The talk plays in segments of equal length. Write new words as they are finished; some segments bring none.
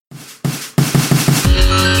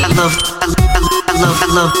I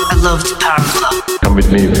love Power Glove. Come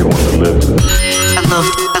with me if you want to live. I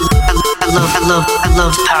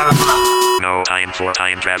love Power Glove. No time for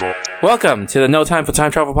time travel. Welcome to the No Time for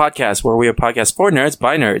Time Travel podcast, where we are a podcast for nerds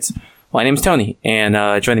by nerds. My name's Tony,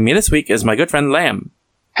 and joining me this week is my good friend Lamb.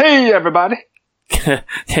 Hey, everybody. Yeah,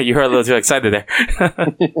 you were a little too excited there.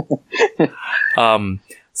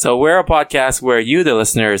 So we're a podcast where you, the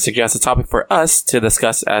listener, suggest a topic for us to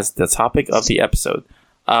discuss as the topic of the episode.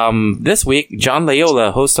 This week, John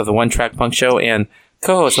Layola, host of the One Track Punk Show and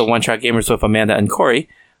co-host of One Track Gamers with Amanda and Corey,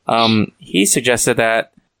 he suggested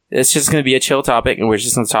that it's just going to be a chill topic, and we're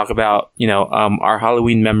just going to talk about, our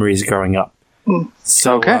Halloween memories growing up.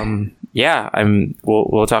 So, Okay.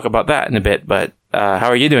 We'll talk about that in a bit. But how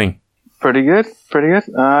are you doing? Pretty good.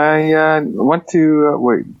 I went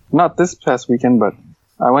to, not this past weekend, but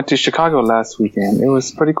I went to Chicago last weekend. It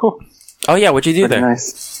was pretty cool. Oh, yeah. What'd you do Pretty there?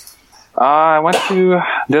 nice. I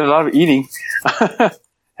did a lot of eating.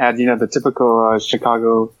 Had, the typical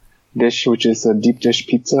Chicago dish, which is a deep dish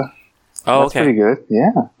pizza. Oh, That's okay. pretty good,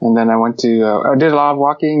 yeah. And then I went to, I did a lot of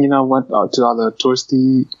walking, went to all the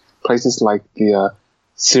touristy places like the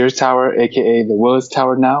Sears Tower, aka the Willis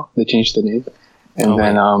Tower now. They changed the name.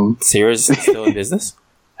 And Sears is still in business?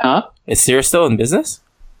 Huh? Is Sears still in business?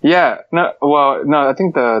 Yeah, no, I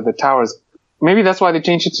think the towers, maybe that's why they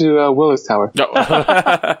changed it to Willis Tower. No.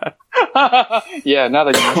 Yeah, now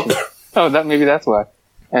that you mention it. Oh, maybe that's why.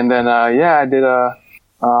 And then, I did,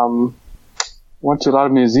 went to a lot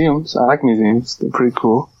of museums. I like museums. They're pretty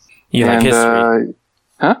cool. You like history?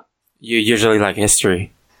 Huh? You usually like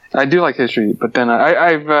history. I do like history, but then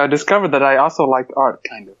I've discovered that I also like art,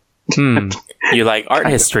 kind of. You like art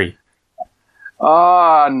history?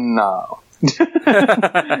 Oh, no.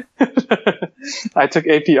 I took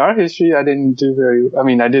AP art history. I didn't do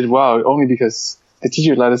I did well, only because the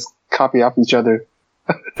teacher let us copy off each other.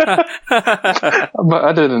 But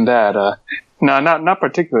other than that, no, not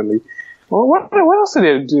particularly. Well, what else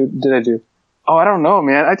did I do? Oh, I don't know,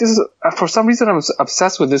 man. I just, for some reason, I was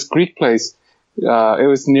obsessed with this Greek place. It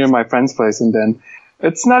was near my friend's place, and then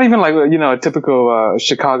it's not even like, a typical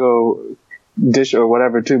Chicago dish or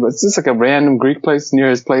whatever too, but it's just like a random Greek place near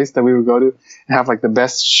his place that we would go to and have like the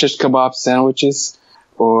best shish kebab sandwiches,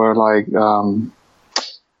 or like, I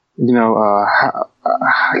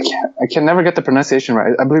can never get the pronunciation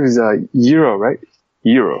right. I believe it's gyro, right?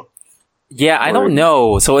 Gyro. Yeah, I don't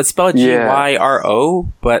know. So it's spelled Gyro,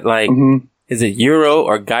 but like, is it Euro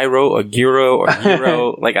or Gyro or Gyro or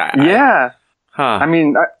Euro? Yeah. Huh. I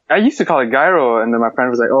mean, I used to call it gyro, and then my friend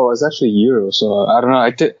was like, "Oh, it's actually euro." So I don't know.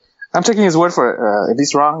 I'm taking his word for it. If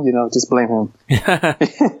he's wrong, just blame him.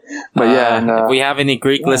 But yeah, if we have any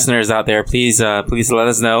Greek listeners out there, please let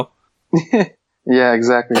us know. Yeah,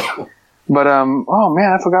 exactly. But oh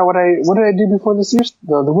man, I forgot what did I do before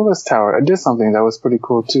the Willis Tower? I did something that was pretty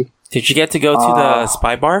cool too. Did you get to go to the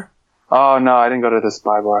Spy Bar? Oh no, I didn't go to the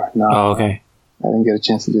Spy Bar. No. Oh, okay. I didn't get a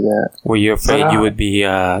chance to do that. Were you afraid you would be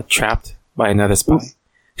trapped by another spy?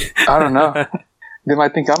 I don't know. They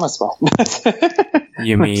might think I'm a spy.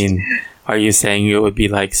 You mean, are you saying it would be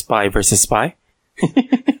like Spy versus Spy?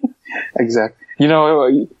 Exactly.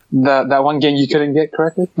 That one game you couldn't get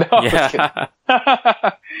correctly? No, yeah.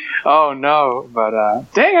 Oh no, but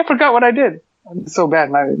dang, I forgot what I did. It's so bad,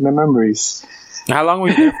 my memories. How long were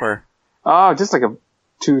you there for? Oh, just like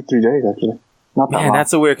 2-3 days actually. Not that Man, long.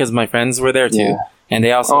 that's so weird because my friends were there too, Yeah. and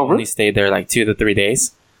they also really? only stayed there like 2 to 3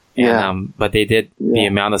 days. And, Yeah. but they did the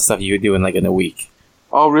amount of stuff you would do in a week.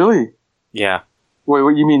 Oh really? Yeah. Wait,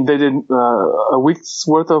 what you mean they did a week's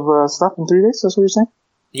worth of stuff in 3 days? That's what you're saying?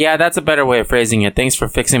 Yeah, that's a better way of phrasing it. Thanks for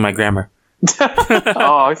fixing my grammar.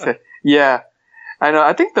 Oh, okay. Yeah. I know.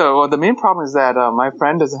 I think the main problem is that my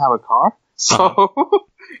friend doesn't have a car. So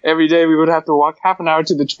every day we would have to walk half an hour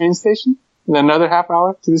to the train station and another half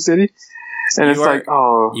hour to the city. And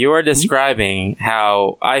You are describing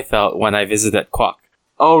how I felt when I visited Quack.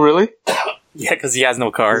 Oh, really? Yeah, because he has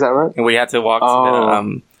no car. Is that right? And we had to walk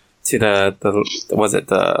to the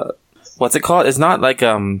what's it called? It's not like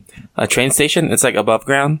a train station. It's like above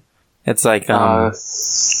ground. It's like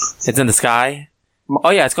it's in the sky. Oh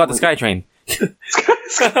yeah, it's called the Sky Train.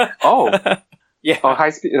 Oh. Yeah. Oh, high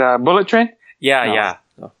speed bullet train? Yeah, No. yeah.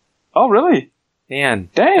 Oh, really? Man,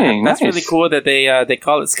 Dang, that's nice. really cool that they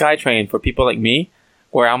call it Sky Train for people like me.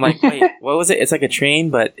 Where I'm like, wait, what was it? It's like a train,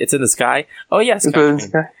 but it's in the sky. Oh yeah, Sky It's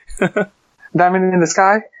in Train. the sky. Diamond in the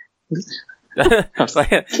sky?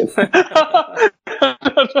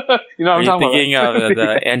 You know what Are I'm you talking thinking about? of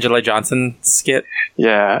the Angela Johnson skit?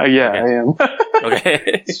 Yeah, I am.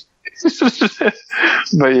 Okay.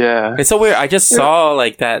 But yeah. It's so weird. I just saw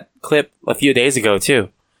like that clip a few days ago too.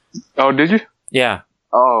 Oh, did you? Yeah.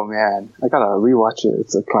 Oh man, I gotta rewatch it.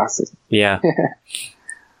 It's a classic. Yeah.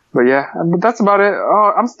 But yeah, but that's about it.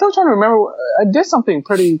 Oh, I'm still trying to remember. I did something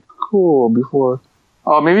pretty cool before.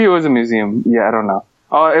 Oh, maybe it was a museum. Yeah, I don't know.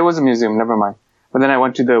 Oh, it was a museum. Never mind. But then I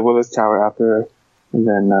went to the Willis Tower after, and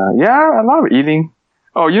then yeah, a lot of eating.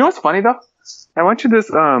 Oh, you know what's funny though? I went to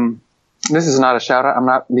this. This is not a shout out. I'm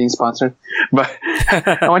not being sponsored, but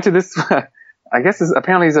I went to this. I guess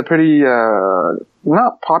apparently it's a pretty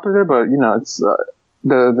not popular, but you know, it's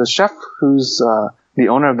the chef who's the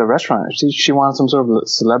owner of the restaurant. She wants some sort of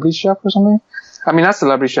celebrity chef or something. I mean, not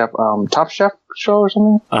celebrity chef, Top Chef show or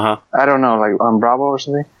something. I don't know, like on Bravo or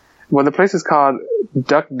something. Well, the place is called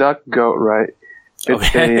Duck Duck Goat, right?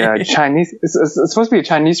 It's a Chinese. It's supposed to be a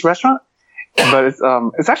Chinese restaurant, but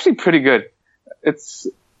it's actually pretty good. It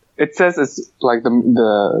says it's like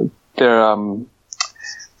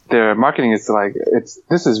their marketing is like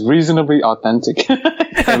this is reasonably authentic,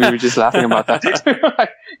 and we were just laughing about that.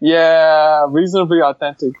 Like, yeah, reasonably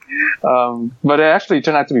authentic. But it actually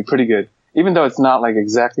turned out to be pretty good, even though it's not like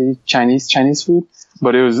exactly Chinese food.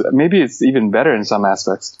 But maybe it's even better in some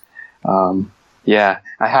aspects. Yeah,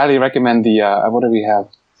 I highly recommend the. What do we have?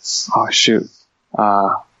 Oh shoot,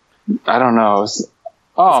 I don't know.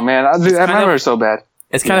 Oh man, I remember so bad.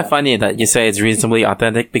 It's kind of funny that you say it's reasonably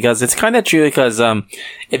authentic because it's kind of true because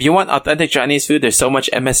if you want authentic Chinese food, there's so much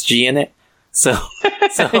MSG in it. So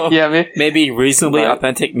yeah, maybe reasonably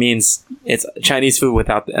authentic means it's Chinese food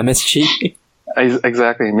without the MSG.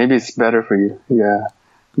 Exactly. Maybe it's better for you. Yeah.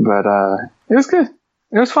 But it was good.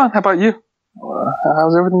 It was fun. How about you?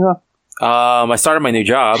 How's everything going? I started my new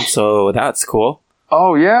job, so that's cool.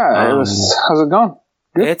 Oh yeah. How's it going?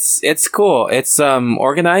 Good? It's cool. It's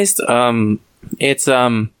organized. It's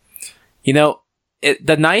you know,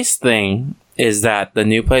 the nice thing is that the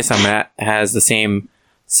new place I'm at has the same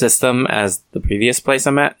system as the previous place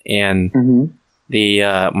I'm at, and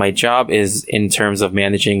my job is in terms of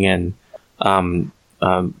managing and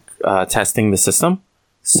testing the system.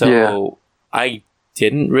 So I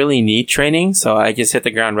didn't really need training, so I just hit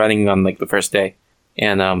the ground running on like the first day.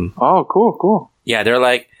 And oh, cool. Yeah, they're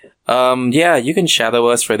like, yeah, you can shadow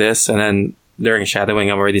us for this, and then during shadowing,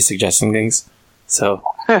 I'm already suggesting things. So,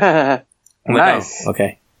 nice. Like, oh,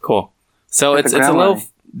 okay, cool. So it's a little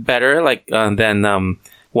better, like than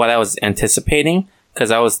what I was anticipating,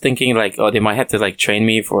 because I was thinking like, oh, they might have to like train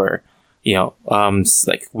me for, you know,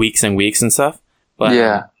 like weeks and weeks and stuff. But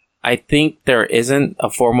yeah, I think there isn't a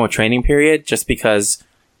formal training period just because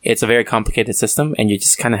it's a very complicated system, and you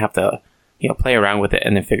just kind of have to, you know, play around with it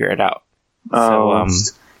and then figure it out. Oh,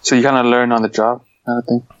 so you kind of learn on the job kind of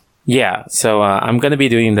thing. Yeah, so I'm going to be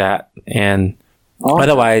doing that, and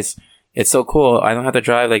otherwise, it's so cool. I don't have to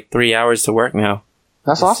drive like 3 hours to work now.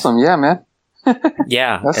 That's awesome. Yeah, man.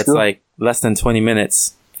 Yeah, it's good. Like less than 20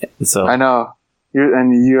 minutes. So I know.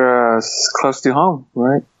 You're close to home,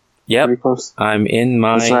 right? Yep. Pretty close. I'm in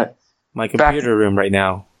my computer room right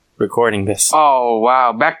now, recording this. Oh,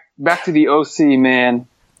 wow. Back to the OC, man.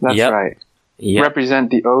 That's right. Yep.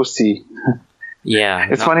 Represent the OC. Yeah.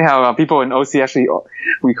 It's funny how people in OC actually,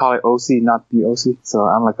 we call it OC, not the OC. So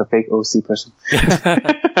I'm like a fake OC person.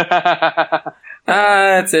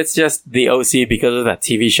 It's just the OC because of that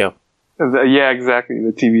TV show. Yeah, exactly.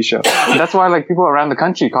 The TV show. That's why like people around the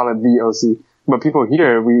country call it the OC. But people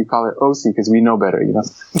here, we call it OC because we know better, you know?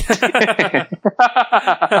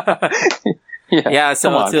 Yeah,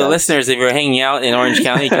 so to the listeners, if you're hanging out in Orange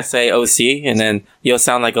County, just say OC and then you'll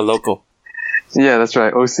sound like a local. Yeah, that's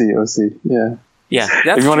right. OC. Yeah. Yeah,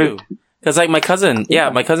 that's true. Because like my cousin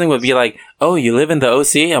would be like, "Oh, you live in the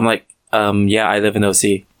OC?" I'm like, yeah, I live in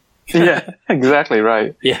OC." Yeah, exactly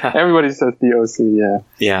right. Yeah, everybody says the OC. Yeah.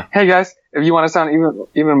 Yeah. Hey guys, if you want to sound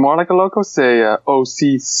even more like a local, say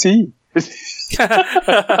OCC.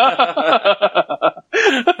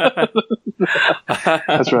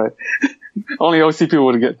 That's right. Only OC people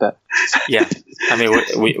would get that. Yeah, I mean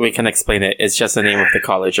we can explain it. It's just the name of the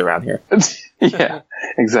college around here. Yeah,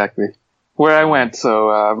 exactly. Where I went, so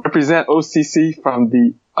represent OCC from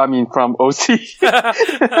OC.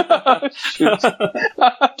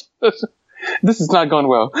 This is not going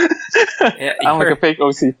well. Yeah, I'm like a fake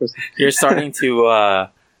OC person. You're starting to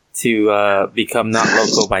become not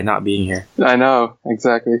local by not being here. I know,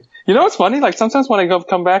 exactly. You know what's funny? Like sometimes when I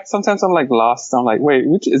come back, sometimes I'm like lost. I'm like, wait,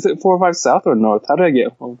 which is it? 405 South or North? How do I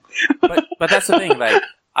get home? but that's the thing. Like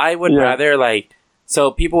I would rather like. So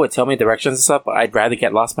people would tell me directions and stuff, but I'd rather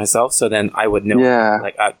get lost myself. So then I would know. Yeah.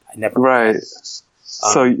 Like I never. Right.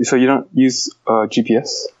 So you don't use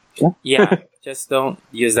GPS? Yeah. Just don't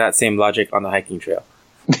use that same logic on the hiking trail.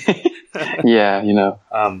 Yeah, you know.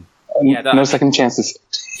 Yeah. No second chances.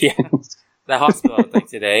 Yeah. the hospital, like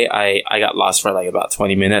today, I got lost for like about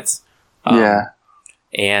 20 minutes. Yeah.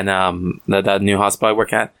 And the new hospital I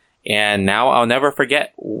work at. And now I'll never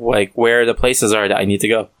forget like where the places are that I need to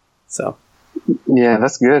go. So Yeah,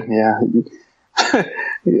 that's good. Yeah.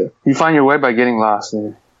 You find your way by getting lost.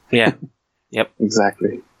 yeah. Yep.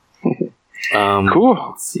 Exactly. Cool.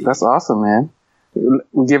 Cool. That's awesome, man.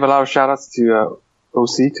 We give a lot of shout outs to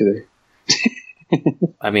OC today.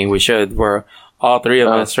 I mean, we should. We're all three of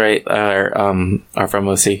us, right? Are from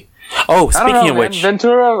OC. Oh, I don't speaking know, of which,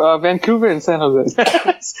 Ventura, Vancouver, and San Jose.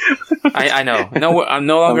 I know. No, I'm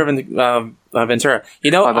no longer in Ventura.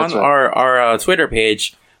 You know, Oh, on that's right. our Twitter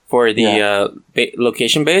page for the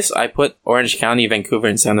location base, I put Orange County, Vancouver,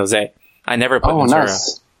 and San Jose. I never put Oh, Ventura.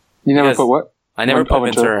 nice. You never Because put what? I never put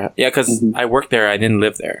Ventura. Ventura. Yeah, because I worked there. I didn't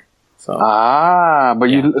live there. So But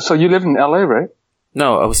Yeah. you live in LA, right?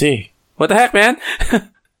 no, OC. What the heck, man?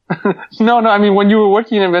 No, I mean, when you were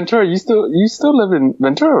working in Ventura, you still live in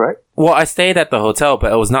Ventura, right? Well, I stayed at the hotel,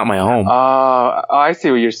 but it was not my home. I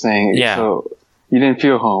see what you're saying. Yeah. So you didn't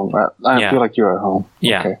feel home. I Yeah. feel like you're at home.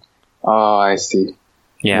 Yeah. Okay. Oh, I see.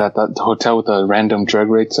 Yeah. That hotel with the random drug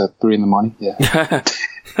rates at 3 a.m. Yeah.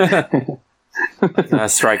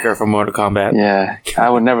 Striker from Mortal Kombat. Yeah. I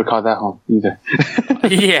would never call that home either.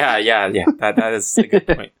 yeah. That is a good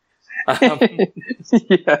point.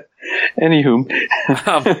 Yeah. Anywho.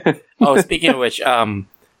 Speaking of which,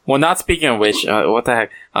 well, not speaking of which, what the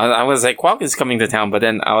heck? I was like, Quack is coming to town, but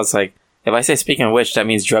then I was like, if I say speaking of which, that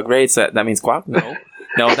means drug rates, that means Quack?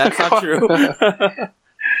 No, that's not true.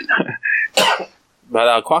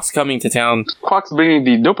 But Quack's coming to town. Quack's bringing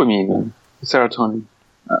the dopamine, serotonin.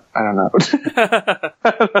 I don't know.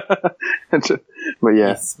 But yeah.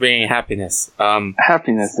 He's bringing happiness.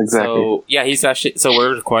 Happiness, exactly. So, yeah, he's actually, so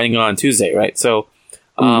we're recording on Tuesday, right? So,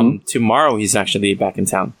 tomorrow he's actually back in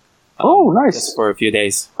town. Oh, nice. Just for a few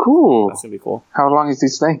days. Cool. That's gonna be cool. How long is he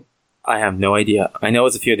staying? I have no idea. I know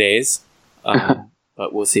it's a few days,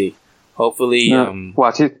 but we'll see. Hopefully,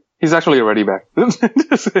 Watch, he's actually already back.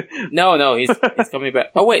 no, he's coming back.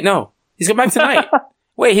 Oh wait, no, he's coming back tonight.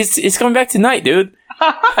 Wait, he's coming back tonight, dude.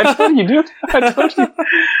 I told you, dude. I told you.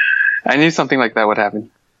 I knew something like that would happen.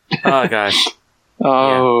 Oh gosh.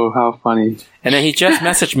 Oh, how funny. And then he just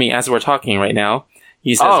messaged me as we're talking right now.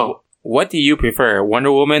 He says, "What do you prefer,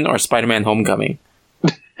 Wonder Woman or Spider-Man: Homecoming?"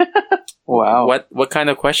 Wow. What kind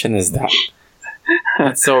of question is that?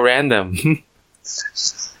 That's so random.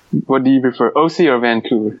 What do you prefer, OC or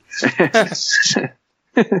Vancouver? That's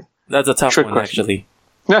a tough Trick one, question. actually.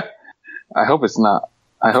 I hope it's not.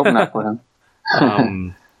 I hope not for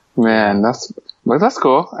him. Man, that's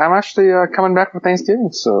cool. I'm actually coming back for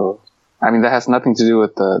Thanksgiving, so I mean that has nothing to do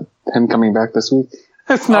with him coming back this week.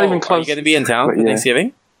 It's not even Are close. you going to be in town But for yeah.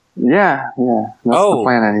 Thanksgiving? Yeah. That's the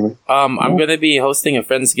plan anyway. I'm going to be hosting a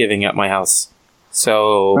Friendsgiving at my house.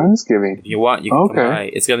 So Friendsgiving. if you want, you can come Okay. by.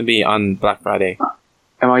 It's going to be on Black Friday.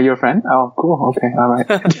 Am I your friend? Oh, cool. Okay. All right.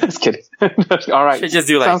 Just kidding. All right. Should just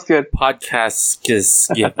do like Sounds good. podcast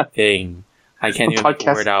giving. I can't even get the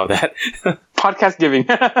Podcast. word out of that. Podcast giving.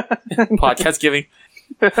 Podcast giving.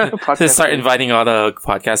 To Podcast start giving. inviting all the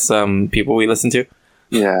podcast people we listen to.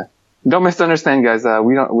 Yeah. Don't misunderstand, guys.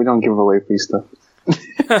 We don't give away free stuff.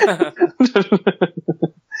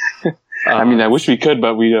 I mean, I wish we could,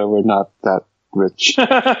 but we're not that rich.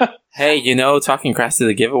 Hey, Talking Crass did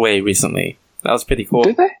a giveaway recently. That was pretty cool.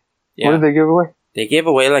 Did they? Yeah. What did they give away? They gave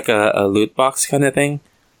away like a loot box kind of thing,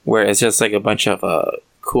 where it's just like a bunch of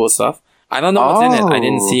cool stuff. I don't know what's in it. I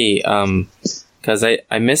didn't see because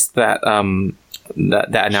I missed that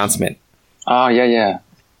that announcement. Oh, yeah.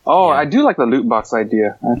 Oh, Yeah. I do like the loot box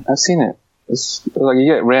idea. I've seen it. It's like you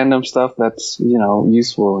get random stuff that's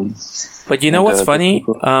useful. And But you know what's that's funny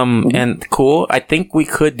cool. and cool? I think we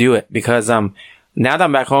could do it because now that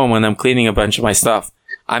I'm back home and I'm cleaning a bunch of my stuff,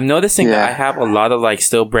 I'm noticing that Yeah. I have a lot of like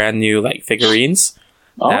still brand new like figurines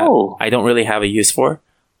that Oh. I don't really have a use for.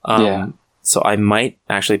 Yeah. So I might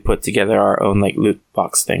actually put together our own like loot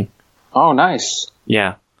box thing. Oh, nice.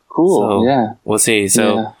 Yeah. Cool. So Yeah. we'll see.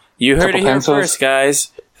 So Yeah. you heard Couple it here pencils. first,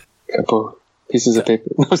 guys. Couple pieces of paper.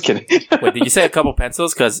 No, I was kidding. Wait, did you say a couple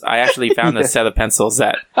pencils? Because I actually found a set of pencils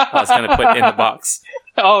that I was going to put in the box.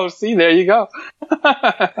 Oh, see, there you go.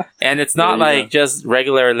 And it's not There you like just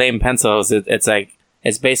regular lame pencils. It's like,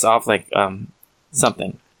 it's based off like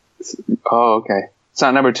something. Oh, okay. It's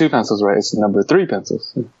not number 2 pencils, right? It's number 3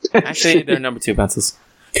 pencils. Actually, they're number 2 pencils.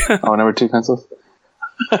 Oh, number 2 pencils.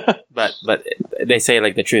 But they say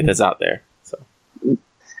like the truth is out there. So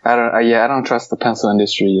I don't trust the pencil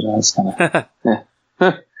industry. It's kind of.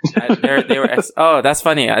 they were. Oh, that's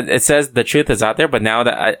funny. It says the truth is out there, but now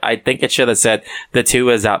that I think it should have said the 2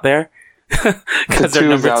 is out there. Because they're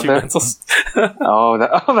two is number out 2 there. rentals.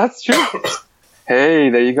 That's true. Hey,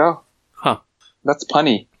 there you go. Huh. That's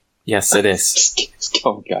punny. Yes, it is.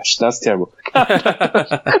 Oh gosh, that's terrible.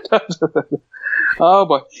 Oh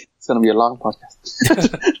boy, it's gonna be a long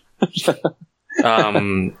podcast.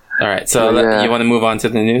 All right. So Yeah. you want to move on to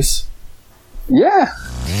the news? Yeah.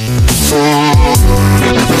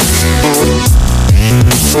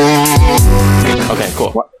 Okay,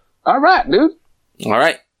 cool. All right, dude. All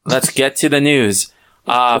right. Let's get to the news.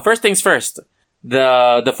 First things first.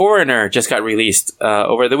 The Foreigner just got released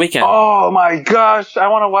over the weekend. Oh my gosh, I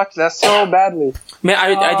want to watch that so badly. Man,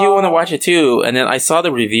 I do want to watch it too. And then I saw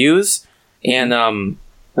the reviews, and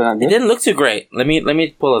it didn't look too great. Let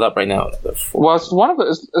me pull it up right now. Well,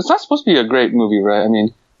 it's it's not supposed to be a great movie, right? I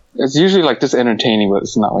mean, it's usually like just entertaining, but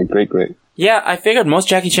it's not like great. Yeah, I figured most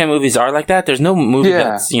Jackie Chan movies are like that. There's no movie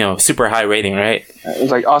Yeah. that's super high rating, right? It's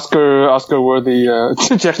like Oscar worthy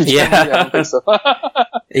Jackie Chan. Yeah. I don't think so.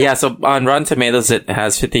 Yeah. So on Rotten Tomatoes, it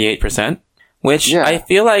has 58%, which Yeah. I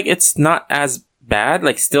feel like it's not as bad.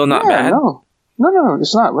 Like, still not bad. No,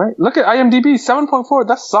 it's not, right? Look at IMDb, 7.4.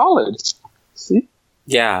 That's solid. See?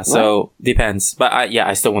 Yeah. So depends, but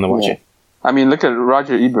I still want to watch Yeah. it. I mean, look at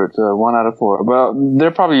Roger Ebert, 1 out of 4. But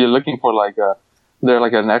they're probably looking for they're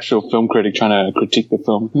like an actual film critic trying to critique the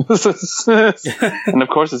film. And of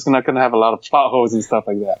course, it's not going to have a lot of plot holes and stuff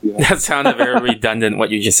like that. You know? That sounded very redundant.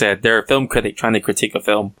 What you just said. They're a film critic trying to critique a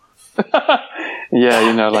film.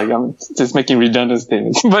 Yeah, like I'm just making redundant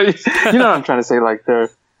statements. But you know what I'm trying to say? Like they're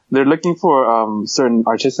looking for certain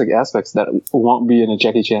artistic aspects that won't be in a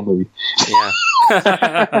Jackie Chan movie. Yeah.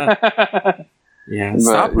 Yeah.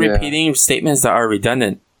 Stop yeah. repeating statements that are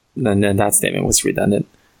redundant. Then that statement was redundant.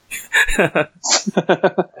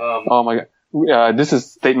 Oh my god. This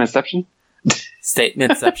is statementception?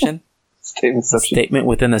 Statementception? Statementception. Statement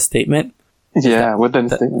within a statement? Yeah, within a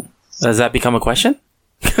statement. Does that become a question?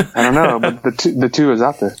 I don't know, but the two is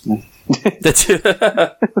out there. The two.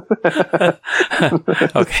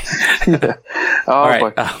 Okay. Yeah. Oh right,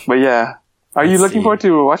 boy. But yeah. Are you let's looking see. forward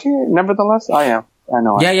to watching it? Nevertheless, I am. I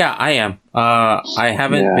know. Yeah, I am. I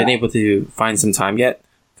haven't Yeah. been able to find some time yet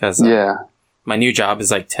because Yeah. my new job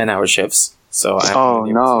is like 10-hour shifts. So I haven't Oh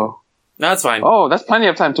been able to. no. No, it's fine. Oh, that's plenty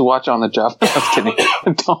of time to watch on the job. I'm just kidding.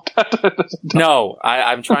 Don't. No,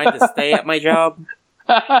 I'm trying to stay at my job.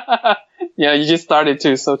 Yeah, you just started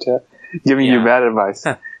too, so giving you Yeah. bad advice.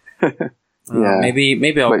 Yeah.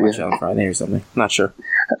 Maybe I'll But watch yeah. it on Friday or something. Not sure.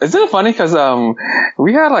 Isn't it funny? Because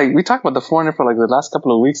we talked about The Foreigner for like the last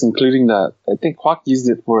couple of weeks, including I think Kwok used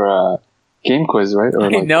it for a game quiz, right? Or, I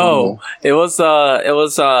know. It was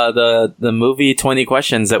the movie 20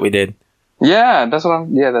 questions that we did. Yeah, that's what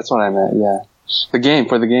I meant. Yeah, the game.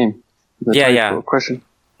 The Yeah, 24 question.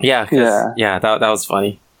 Yeah, that was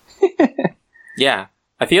funny. Yeah,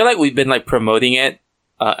 I feel like we've been like promoting it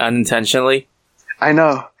unintentionally. I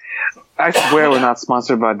know. I swear we're not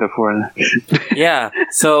sponsored by The Foreigner. Yeah,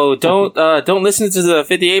 so don't listen to the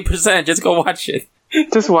 58%. Just go watch it.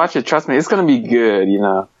 Just watch it. Trust me, it's gonna be good. You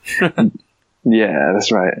know. Yeah,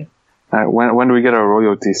 that's right. When do we get our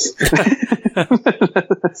royalties?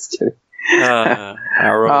 Just kidding.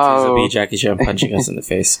 Our royalties will be Jackie Chan punching us in the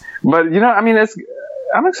face. But I mean,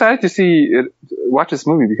 I'm excited to watch this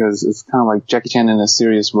movie because it's kind of like Jackie Chan in a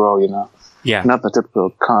serious role. Yeah. Not the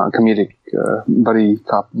typical comedic buddy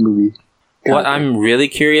cop movie. What I'm really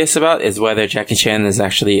curious about is whether Jackie Chan is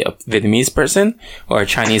actually a Vietnamese person or a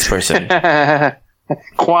Chinese person.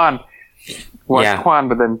 Quan. Well, Yeah. it's Quan,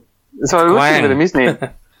 but then so it looks like a Quang. Vietnamese name.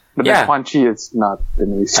 But Yeah. then Quan Chi is not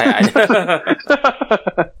Vietnamese.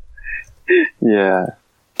 Yeah,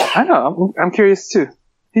 I know. I'm curious too.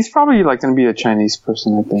 He's probably like going to be a Chinese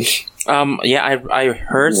person, I think. Yeah, I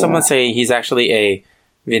heard someone say he's actually a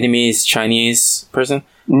Vietnamese Chinese person.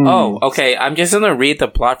 Mm. Oh, okay. I'm just gonna read the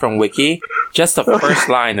plot from Wiki. Just the first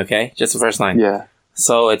line, okay? Just the first line. Yeah.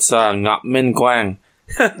 So it's Ngọc Minh Quang.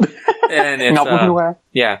 And it's Ngọc Minh Quang?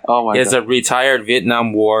 yeah. Oh my is God. a retired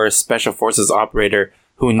Vietnam War special forces operator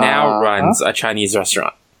who now Uh-huh. runs a Chinese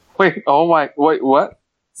restaurant. Wait. Oh my. Wait. What?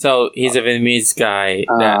 So he's a Vietnamese guy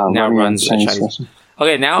that now running a runs a Chinese. restaurant.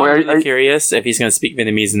 Okay, now Wait, I'm are really you- curious if he's gonna speak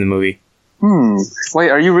Vietnamese in the movie. Wait,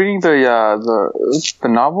 are you reading the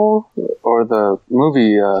novel or the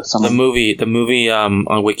movie? The Something. movie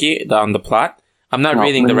on Wiki on the plot. I'm not No,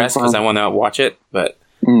 reading the Minh rest because I Quang. want to watch it, but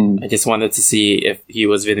I just wanted to see if he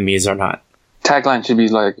was Vietnamese or not. Tagline should be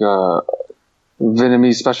like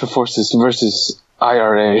Vietnamese Special Forces versus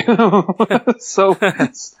IRA. so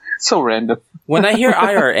So random. When I hear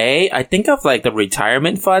IRA, I think of like the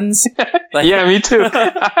retirement funds. Like, Yeah, me too.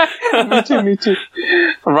 Me too.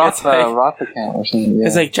 Roth, It's like- Roth account or something. Yeah.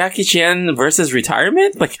 It's like Jackie Chan versus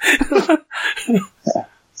retirement. Like,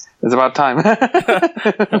 It's about time.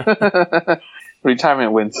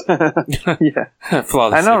 Retirement wins. Yeah.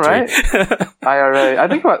 flawless. I know, victory. IRA. I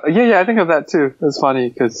think about, I think of that too. It's funny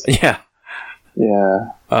because, Yeah.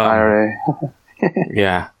 IRA.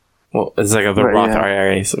 Yeah. Well, it's like the But, Roth yeah.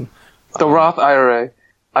 IRA. So. The Roth IRA.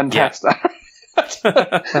 Untaxed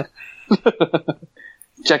IRA.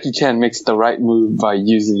 Jackie Chan makes the right move by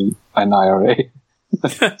using an IRA.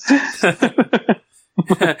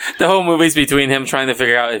 The whole movie's between him trying to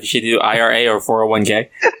figure out if he should do IRA or 401k.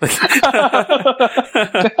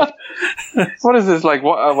 What is this, like,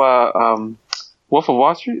 Wolf of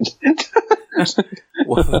Wall Street?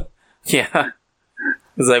 Yeah.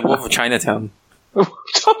 It's like Wolf of Chinatown.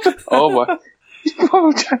 Oh boy.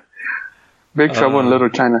 Big Trouble in Little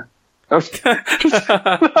China.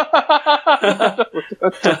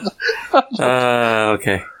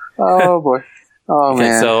 Okay. Oh boy. Oh Okay,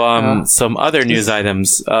 man. so some other news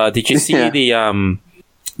items. Did you see Yeah.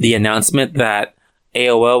 the announcement that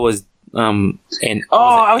AOL was in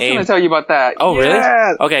I was going to tell you about that. Oh, really?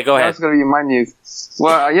 Yes! Okay, go That ahead. was going to be my news.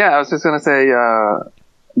 Well, yeah, I was just going to say,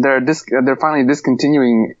 they're finally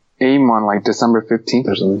discontinuing AIM on like December 15th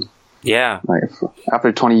or something. Yeah. Like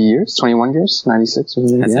after 20 years, 21 years, 96 or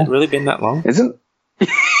something. Has Yeah. it really been that long? Isn't?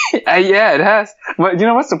 Yeah, it has. But you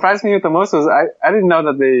know what surprised me the most was I didn't know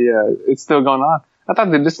that it's still going on. I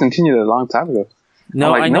thought they discontinued it a long time ago. No,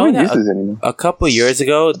 I'm like, I know nobody that uses it anymore. a couple years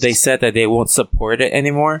ago they said that they won't support it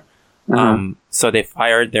anymore. So they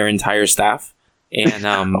fired their entire staff and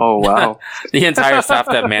Oh wow. the entire staff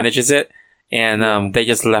that manages it, and they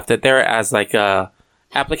just left it there as like a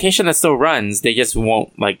application that still runs. They just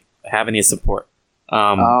won't like have any support.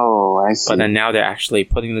 Oh, I see. But then now they're actually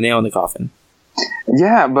putting the nail in the coffin.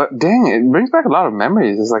 Yeah, but dang, it brings back a lot of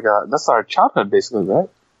memories. It's like that's our childhood, basically, right?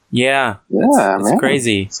 Yeah, Yeah, it's man.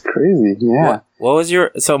 crazy. It's crazy. Yeah, What was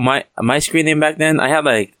your my screen name back then? I had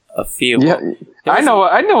like a few. yeah. There was-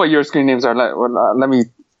 I know what your screen names are. Let me.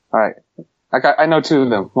 All right, I know two of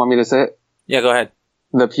them. Want me to say it? Yeah, go ahead.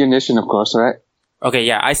 The Punition, of course, right? Okay,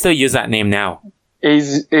 yeah, I still use that name now.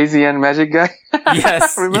 AZN Magic Guy.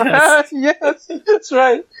 Yes, Remember? yes. Yes, that's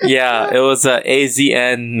right. Yeah, it was a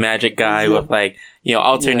AZN magic guy with like,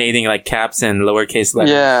 alternating like caps and lowercase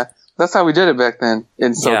letters. Yeah, that's how we did it back then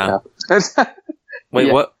in SoCal. Wait,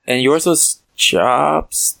 Yeah. what? And yours was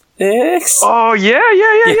chopsticks? Oh yeah.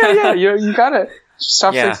 You got it. Yeah.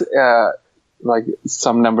 Chopsticks, like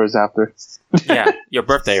some numbers after. Yeah, your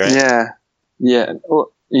birthday, right? Yeah.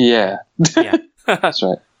 Oh, yeah. Yeah. That's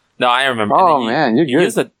right. No, I remember. Oh, And man, you're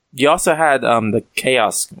good. You also had the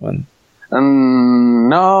chaos one.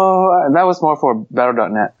 No, that was more for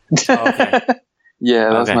Battle.net. Oh, okay. Yeah,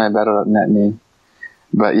 that was Okay. my Battle.net name.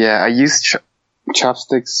 But yeah, I used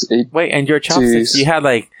Chopsticks 8. Wait, and your chopsticks, Jeez. you had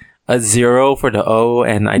like a 0 for the O,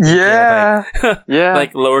 and I think you had, like, Yeah.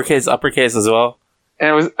 like lowercase, uppercase as well. And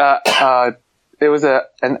it was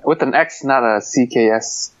with an X, not a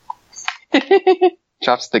CKS.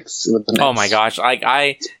 Chopsticks with an X. Oh my gosh!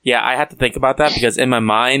 I had to think about that because in my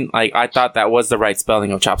mind, like I thought that was the right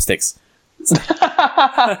spelling of chopsticks.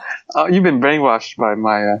 Oh, you've been brainwashed by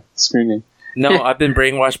my screening. No, I've been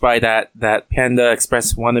brainwashed by that Panda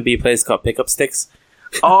Express wannabe place called Pickup Sticks.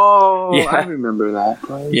 Oh, Yeah. I remember that.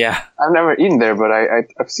 Yeah, I've never eaten there, but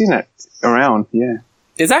I've seen it around. Yeah.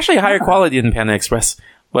 it's actually higher quality than Panda Express.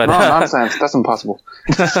 But No, nonsense. That's impossible.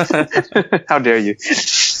 How dare you?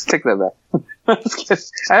 Take that back.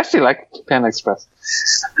 I actually like Panda Express.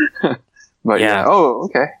 But Yeah. yeah. Oh,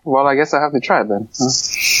 okay. Well, I guess I have to try it then. Huh?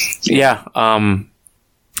 yeah,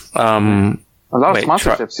 A lot Wait, of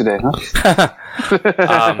sponsorships today,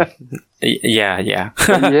 huh? yeah.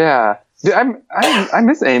 Yeah. Dude, I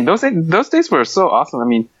miss AIM. Those days were so awesome. I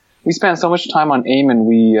mean, we spent so much time on AIM, and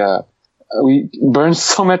we burned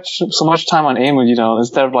so much time on AIM.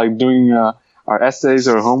 Instead of like doing our essays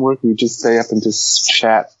or homework, we just stay up and just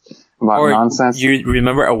chat about Or nonsense. you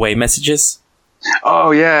remember away messages?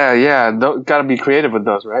 Oh yeah. Gotta be creative with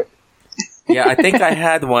those, right? Yeah, I think I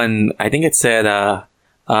had one. I think it said,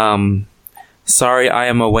 "Sorry, I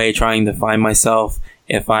am away trying to find myself.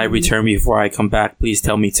 If I return before I come back, please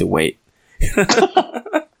tell me to wait."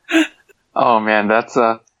 Oh man, that's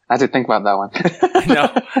I had to think about that one. No.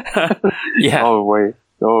 Yeah. Oh wait.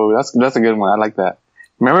 Oh, that's a good one. I like that.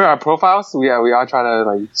 Remember our profiles? We all try to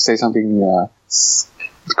like say something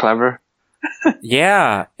clever.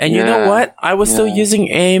 Yeah. And you Yeah. know what? I was still Yeah. using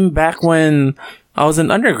AIM back when I was in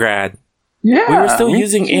undergrad. Yeah, We were still me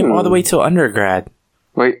using too. AIM all the way till undergrad.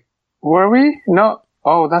 Wait, Were we? No.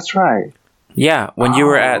 Oh, that's right. Yeah, when you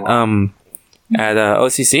were at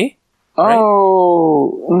OCC. Right?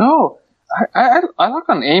 Oh no. I looked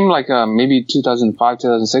on AIM like maybe 2005,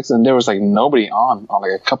 2006, and there was like nobody on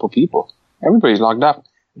like a couple people. Everybody's logged up.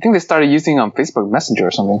 I think they started using Facebook Messenger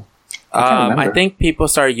or something. I think people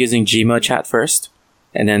started using Gmail chat first,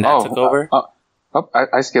 and then that took over.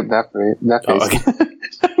 I skipped that phase. Okay.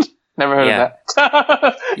 Never heard of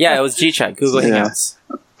that. Yeah, it was GChat, Google Hangouts.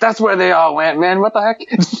 That's where they all went, man. What the heck?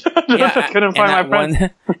 Yeah, couldn't find my friends.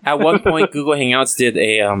 At one point, Google Hangouts did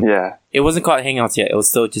a It wasn't called Hangouts yet. It was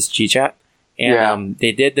still just GChat, and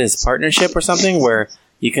they did this partnership or something where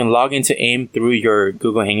you can log into AIM through your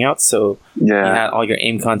Google Hangouts. So you had all your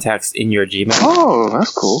AIM contacts in your Gmail. Oh,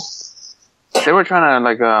 that's cool. They were trying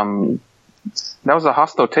to that was a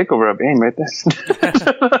hostile takeover of AIM right there.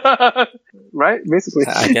 Right? Basically.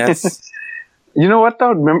 I guess. You know what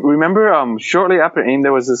though? Remember, shortly after AIM,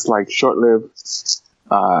 there was this like short-lived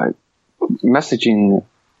messaging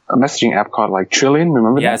app called like Trillion.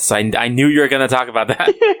 Remember that? Yes, I knew you were going to talk about that.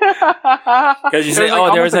 Because you said,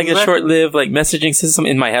 there was like a short-lived like messaging system.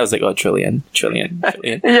 In my head, I was like, Trillion.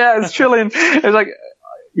 Yeah, it's Trillion. It was like,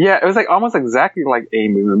 it was like almost exactly like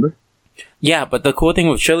AIM. Remember? Yeah, but the cool thing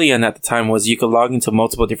with Trillion at the time was you could log into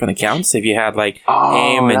multiple different accounts. If you had like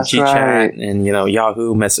AIM and GChat and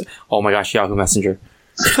Yahoo oh my gosh, Yahoo Messenger.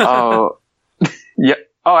 Oh, yeah.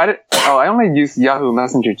 Oh, I only use Yahoo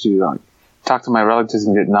Messenger to talk to my relatives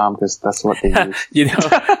in Vietnam because that's what they use.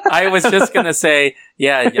 I was just gonna say,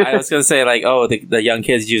 like, the young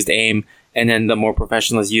kids used AIM, and then the more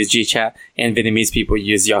professionals use GChat, and Vietnamese people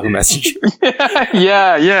use Yahoo Messenger.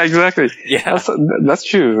 yeah, exactly. Yeah, that's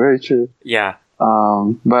true. Very true. Yeah.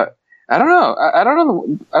 But I don't know. I don't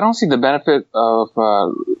know. I don't see the benefit of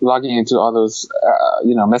logging into all those,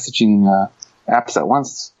 messaging apps at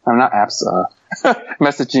once. I'm not apps.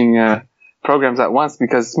 Messaging programs at once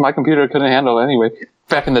because my computer couldn't handle it anyway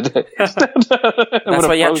back in the day. That's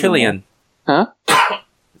why you have Trillion. Huh?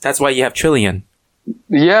 That's why you have Trillion.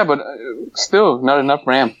 Yeah, but still not enough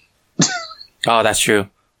RAM. Oh, that's true.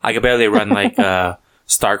 I could barely run like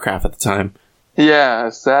StarCraft at the time. Yeah,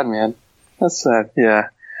 it's sad, man. That's sad. Yeah,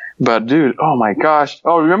 but dude, oh my gosh.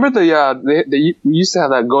 Oh, remember we used to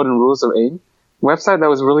have that Golden Rules of AIM website that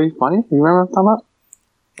was really funny. You remember what I'm talking about?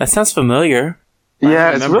 That sounds familiar.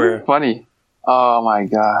 Yeah, it's really funny. Oh my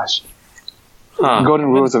gosh. Golden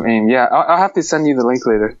Rules of AIM. Yeah, I'll have to send you the link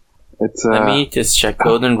later. It's let me just check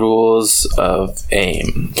Golden Rules of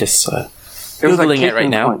AIM. Just Googling it right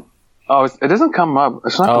now. Point. Oh, it doesn't come up.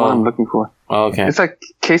 It's not the one I'm looking for. Oh, okay. It's like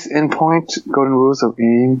case in point, Golden Rules of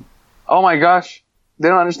AIM. Oh my gosh. They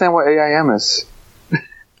don't understand what AIM is.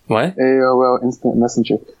 What? AOL Instant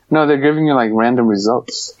Messenger. No, they're giving you like random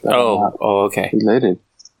results. Okay. Related.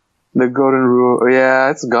 The Golden Rule. Yeah,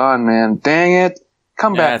 it's gone, man. Dang it.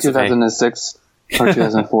 Come back 2006 or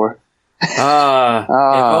 2004. If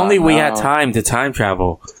only we had time to time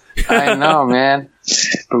travel. I know, man.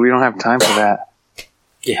 But we don't have time for that.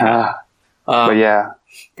 Yeah. But yeah.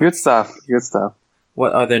 Good stuff.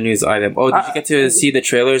 What other news item? Oh, did you get to see the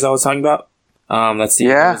trailers I was talking about? Let's see.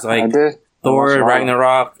 Yeah, it was like I did. Thor,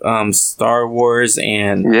 Ragnarok, Star Wars,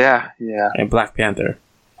 and and Black Panther.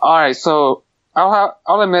 All right, so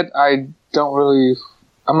I'll admit I'm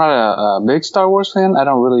not a big Star Wars fan. I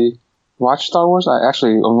don't really watch Star Wars. I've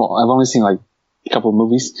only seen like a couple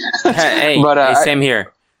movies. But same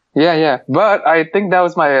here. Yeah. But I think that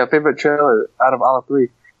was my favorite trailer out of all of three.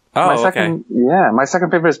 Oh, my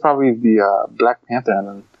second favorite is probably the Black Panther, and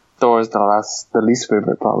then Thor is the least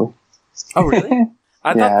favorite probably. Oh, really?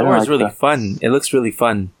 I thought Thor was really fun. It looks really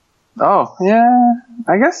fun. Oh, yeah.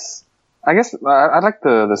 I guess I like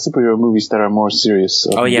the superhero movies that are more serious.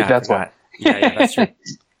 So that's why. Yeah, that's true.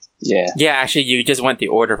 Yeah. Yeah, actually, you just went the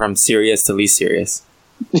order from serious to least serious.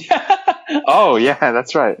 Oh, yeah,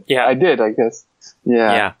 that's right. Yeah, I did. I guess.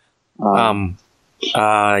 Yeah.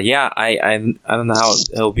 Yeah. I don't know how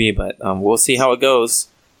it'll be, but we'll see how it goes.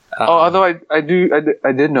 Although I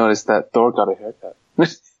did notice that Thor got a haircut.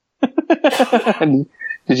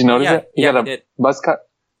 Did you notice it? He got a buzz cut.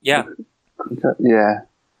 Yeah. Yeah.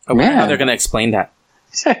 Oh, man, how they're gonna explain that?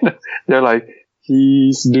 They're like,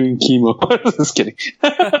 he's doing chemo. Just kidding.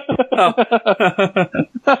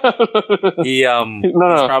 He's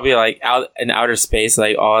probably like out in outer space,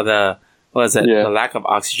 like all the the lack of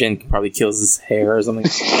oxygen probably kills his hair or something.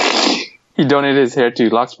 He donated his hair to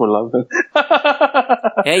Locks for Love.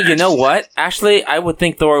 Hey, you know what? Actually, I would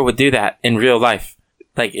think Thor would do that in real life.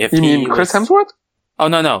 Like if you mean Chris Hemsworth? Oh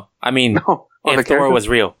no! I mean, if Thor was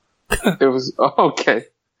real. It was okay.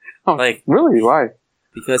 Oh, like really? Why?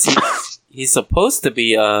 Because he's supposed to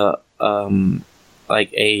be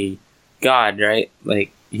like a God, right?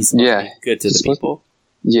 Like he's supposed to be good to the people.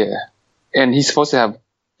 Yeah, and he's supposed to have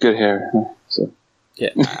good hair. So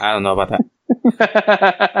yeah, I don't know about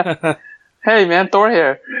that. Hey man, Thor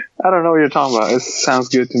hair. I don't know what you're talking about. It sounds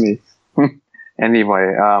good to me.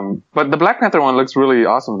 Anyway, but the Black Panther one looks really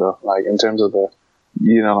awesome though. Like in terms of the,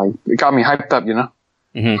 like it got me hyped up,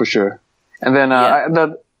 for sure. And then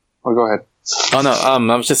go ahead. Oh no, I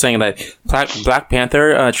was just saying that Black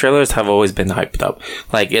Panther trailers have always been hyped up.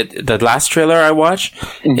 Like the last trailer I watched,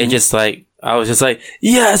 it just like I was just like,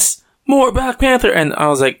 yes, more Black Panther, and I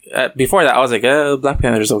was like, before that I was like, Black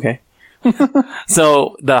Panther's okay.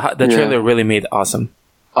 So the trailer really made it awesome.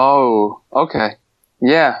 Oh, okay.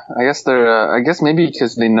 Yeah, I guess I guess maybe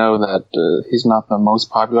because they know that he's not the most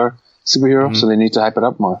popular superhero, so they need to hype it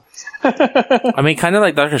up more. I mean, kind of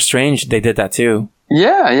like Doctor Strange, they did that too.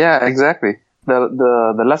 Yeah, exactly.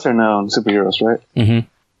 The lesser known superheroes, right? Mm-hmm.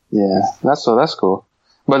 Yeah, that's cool.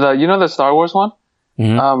 But the Star Wars one?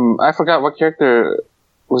 Mm-hmm. I forgot what character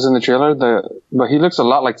was in the trailer. But he looks a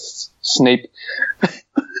lot like Snape.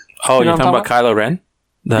 Oh, you're talking about Kylo Ren?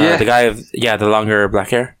 The guy of the longer black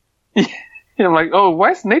hair? I'm like, oh,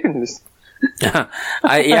 why is Snape in this? He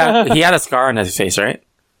had a scar on his face, right?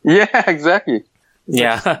 Yeah, exactly.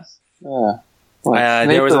 Yeah. Like,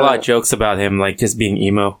 there was a lot of jokes about him, like just being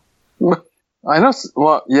emo. I know.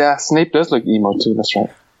 Well, yeah, Snape does look emo too. That's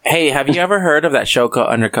right. Hey, have you ever heard of that show called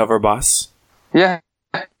Undercover Boss? Yeah,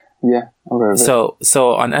 I've heard of it.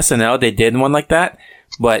 So on SNL they did one like that,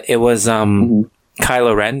 but it was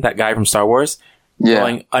Kylo Ren, that guy from Star Wars,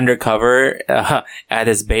 going undercover at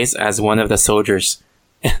his base as one of the soldiers,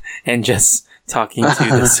 and just talking to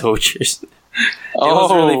the soldiers. It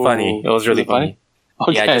was really funny. It was really funny.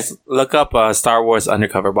 Okay. Yeah, just look up Star Wars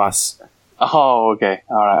Undercover Boss. Oh, okay.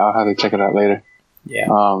 All right, I'll have to check it out later. Yeah.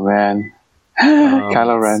 Oh man,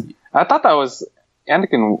 Kylo Ren. I thought that was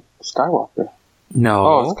Anakin Skywalker. No.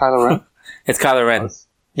 Oh, it's Kylo Ren. It's Kylo Ren.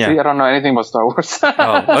 Yeah. See, I don't know anything about Star Wars.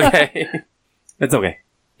 Oh, okay. It's okay.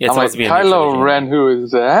 It's I'm like, Kylo Ren, who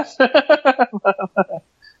is that?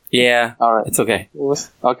 Yeah. All right. It's okay.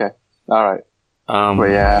 Okay. All right. But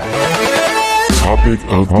yeah. Topic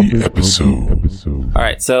of the episode. All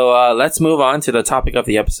right. So let's move on to the topic of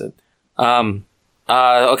the episode.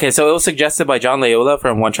 Okay. So it was suggested by John Layola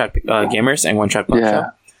from One Track Gamers and One Track Punk Show.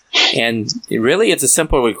 And really, it's a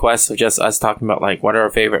simple request of just us talking about like what are our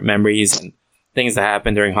favorite memories and things that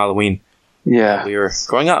happened during Halloween. Yeah. We were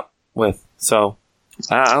growing up with. So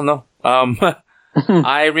I don't know.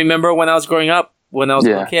 I remember when I was growing up, when I was a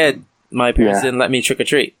little kid, my parents didn't let me trick or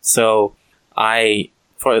treat. So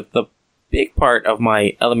for the big part of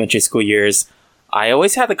my elementary school years, I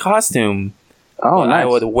always had the costume. Oh, nice. I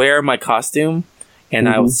would wear my costume and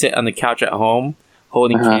I would sit on the couch at home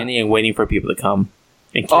holding candy and waiting for people to come.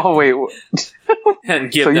 And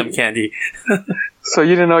and give them candy. So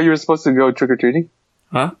you didn't know you were supposed to go trick or treating?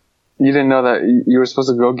 Huh? You didn't know that you were supposed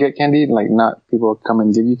to go get candy, like not people come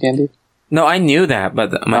and give you candy? No, I knew that,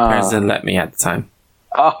 but my parents didn't let me at the time.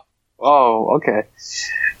 Oh, okay.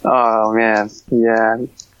 Oh man, yeah,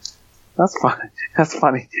 that's funny. That's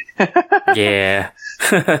funny. Yeah.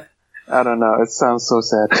 I don't know. It sounds so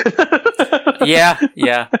sad.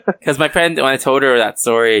 Yeah. Because my friend, when I told her that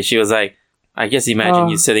story, she was like, I guess imagine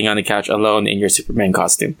you sitting on the couch alone in your Superman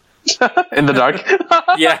costume. In the dark?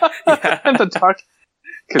 Yeah. In the dark.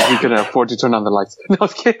 Because we couldn't afford to turn on the lights. No, I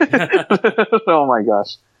was kidding. Oh my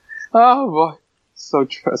gosh. Oh boy. So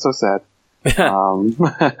sad.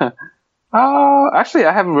 Actually,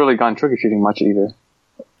 I haven't really gone trick-or-treating much either.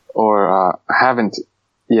 Or, I haven't.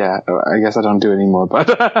 Yeah, I guess I don't do it anymore, but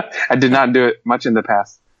I did not do it much in the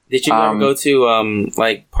past. Did you ever go to,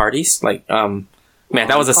 like, parties? Like, man,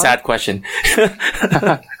 that was a sad question.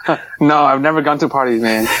 No, I've never gone to parties,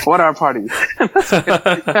 man. What are parties?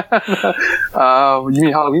 You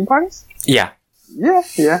mean Halloween parties? Yeah.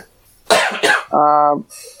 Yeah.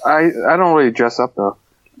 I don't really dress up though.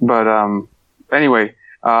 But anyway,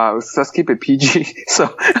 let's keep it PG.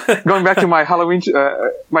 So going back to my Halloween,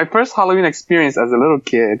 my first Halloween experience as a little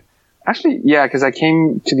kid. Actually, yeah, because I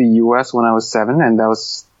came to the U.S. when I was 7, and that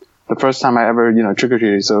was the first time I ever,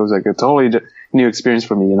 trick-or-treated. So it was like a totally new experience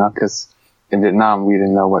for me, because in Vietnam, we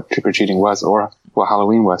didn't know what trick-or-treating was or what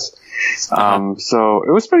Halloween was. So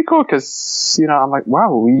it was pretty cool because, I'm like,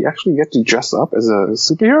 wow, we actually get to dress up as a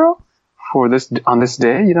superhero on this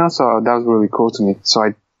day, so that was really cool to me. So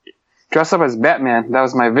I dressed up as Batman. That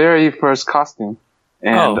was my very first costume.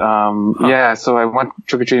 And, so I went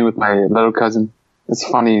trick-or-treating with my little cousin. It's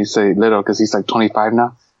funny you say little because he's like 25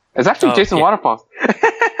 now. It's actually Jason Waterfalls.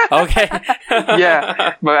 Okay.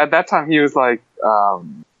 Yeah. But at that time he was like,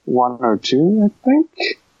 1 or 2, I think.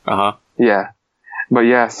 Uh-huh. Yeah. But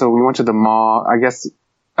yeah, so we went to the mall. I guess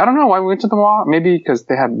I don't know why we went to the mall. Maybe because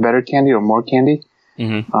they had better candy or more candy.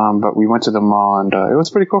 But we went to the mall and it was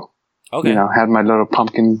pretty cool. Okay. You know, had my little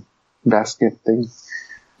pumpkin basket thing.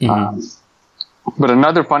 But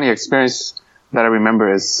another funny experience that I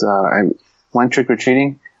remember is I went trick or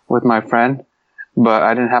treating with my friend, but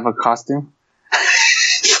I didn't have a costume.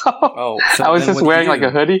 So I was just wearing like a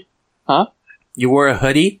hoodie. Huh? You wore a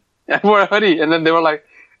hoodie? I wore a hoodie, and then they were like,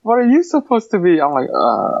 "What are you supposed to be?" I'm like,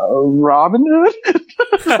 Robin Hood?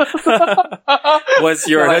 Was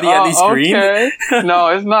your hoodie at least green? Okay. No,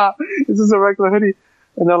 it's not. It's just a regular hoodie.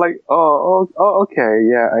 And they're like, oh, okay,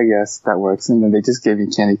 yeah, I guess that works. And then they just gave me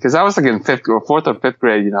candy. Because I was like in 4th or 5th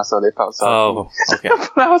grade, you know, so they felt sorry. Oh, okay.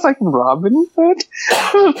 But I was like, Robin Hood?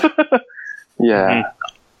 Yeah.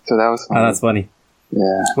 So that was funny. Oh, that's funny.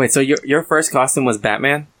 Yeah. Wait, so your first costume was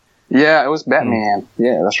Batman? Yeah, it was Batman.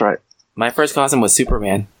 Yeah, that's right. My first costume was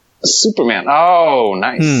Superman. Superman. Oh,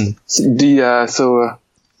 nice.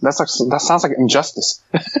 That sounds like Injustice.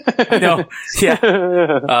 No,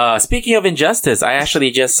 yeah. Speaking of Injustice, I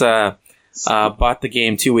actually just bought the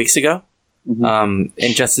game 2 weeks ago.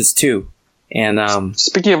 Injustice 2. And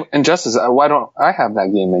speaking of Injustice, why don't I have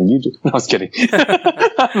that game and you do? No, I was kidding.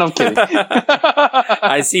 No, I'm kidding.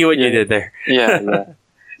 I see what you did there. Yeah.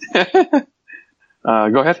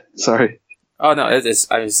 Go ahead. Sorry. Oh no, I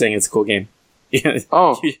was saying it's a cool game.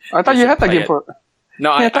 Oh, I thought you had that game for.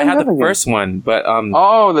 No, I had the first one, but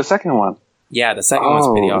oh, the second one. Yeah, the second one's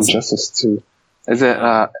pretty awesome. Injustice 2. Is it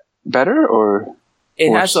better or?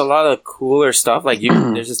 It has a lot of cooler stuff. Like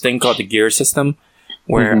there's this thing called the gear system,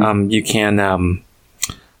 where you can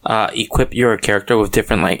equip your character with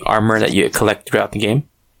different like armor that you collect throughout the game.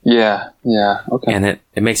 Yeah, okay. And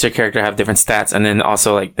it makes your character have different stats, and then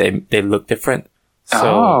also like they look different.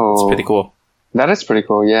 So it's pretty cool. That is pretty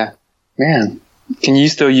cool. Yeah, man. Can you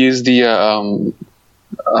still use the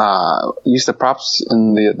props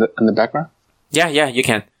in the background? Yeah, you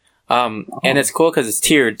can. And it's cool because it's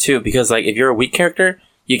tiered too. Because like if you're a weak character,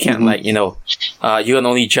 you can't like you can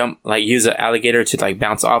only jump like use an alligator to like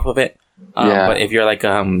bounce off of it. But if you're like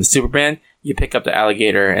Superman, you pick up the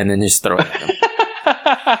alligator and then just throw it at them.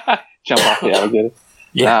 Jump off the alligator.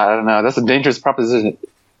 Yeah, I don't know. That's a dangerous proposition.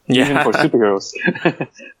 Yeah. Even for superheroes.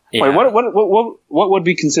 Yeah. Wait, what would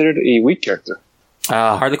be considered a weak character?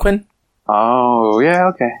 Harley Quinn. Oh, yeah,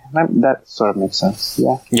 okay. That sort of makes sense.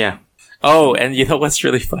 Yeah. Yeah. Oh, and you know what's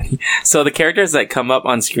really funny? So the characters that come up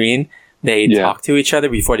on screen, they talk to each other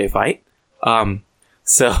before they fight.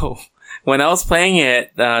 So when I was playing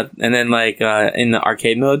it, and then like in the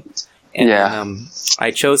arcade mode, and then,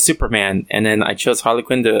 I chose Superman, and then I chose Harley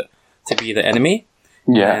Quinn to be the enemy.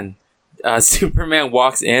 Yeah. And Superman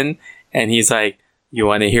walks in, and he's like, "You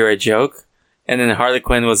want to hear a joke?" And then Harley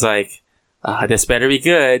Quinn was like, "This better be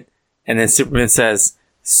good." And then Superman says,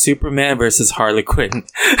 "Superman versus Harley Quinn."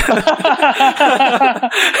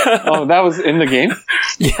 Oh, that was in the game?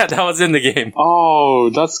 Yeah, that was in the game.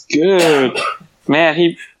 Oh, that's good.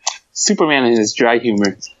 Man, Superman and his dry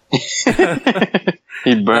humor.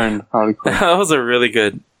 He burned Harley Quinn. That was a really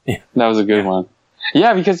good. That was a good one.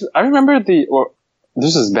 Yeah, because I remember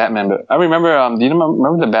this is Batman, but I remember, do you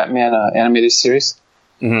remember the Batman animated series?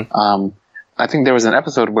 Mm-hmm. I think there was an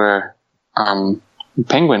episode where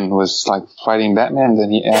Penguin was like fighting Batman, and then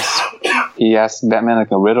he asked Batman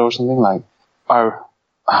like a riddle or something like,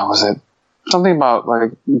 was it something about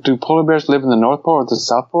like, do polar bears live in the North Pole or the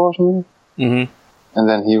South Pole or something? Mm-hmm. And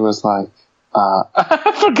then he was like,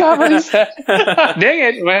 I forgot what he said. Dang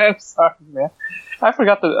it, man! I'm sorry, man. I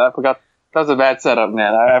forgot. That was a bad setup,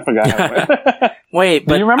 man. I forgot. Wait,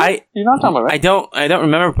 but do you remember? You're not talking about, right? I don't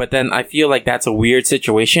remember. But then I feel like that's a weird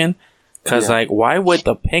situation. Because, like, why would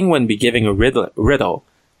the Penguin be giving a riddle?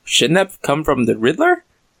 Shouldn't that come from the Riddler?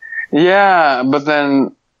 Yeah, but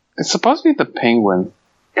then it's supposed to be the Penguin.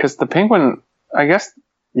 Because the Penguin, I guess,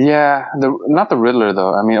 not the Riddler,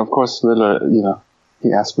 though. I mean, of course, Riddler,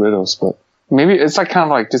 he asks riddles, but maybe it's like kind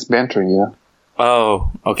of like just bantering,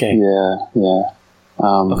 Oh, okay. Yeah.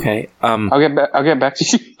 Okay. I'll get back to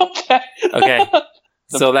you on that. Okay.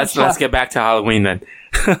 So let's get back to Halloween then.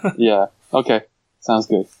 Yeah. Okay. Sounds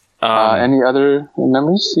good. Any other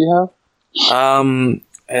memories you have?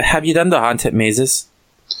 Have you done the haunted mazes?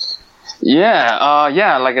 Yeah.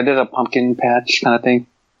 Like I did a pumpkin patch kind of thing.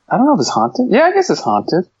 I don't know if it's haunted. Yeah, I guess it's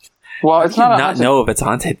haunted. Well, it's not. Not know if it's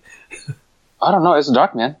haunted. I don't know. It's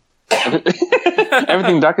dark, man.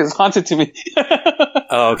 Everything dark is haunted to me.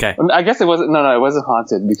 Oh, okay. I guess it wasn't. No, it wasn't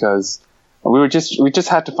haunted because we just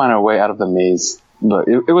had to find our way out of the maze. But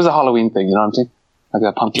it was a Halloween thing. You know what I'm saying? Like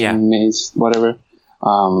a pumpkin maze, whatever.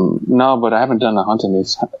 No, but I haven't done a haunted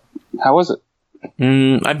maze. How was it?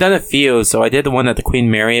 I've done a few. So I did the one at the Queen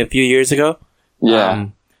Mary a few years ago. Yeah.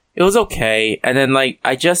 It was okay. And then like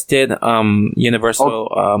I just did Universal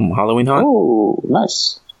Halloween Haunt. Oh,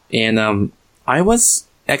 nice. And I was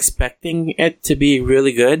expecting it to be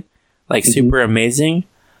really good, like super amazing.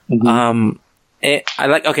 In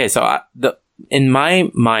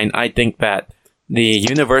my mind, I think that the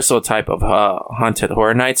Universal type of haunted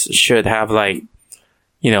horror nights should have like,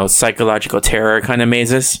 psychological terror kind of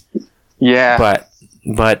mazes. Yeah.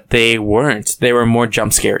 But they weren't. They were more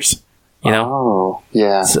jump scares. Oh,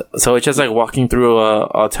 yeah. So it's just like walking through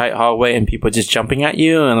a tight hallway and people just jumping at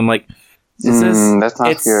you, and I'm like, that's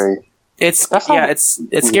not scary. It's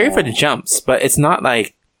scary for the jumps, but it's not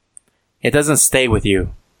like it doesn't stay with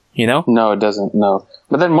you, No, it doesn't. No,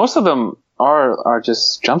 but then most of them are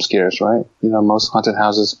just jump scares, right? Most haunted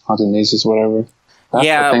houses, haunted mazes, whatever. That's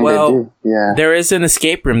the thing they do. Yeah. There is an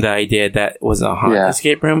escape room that I did that was a haunted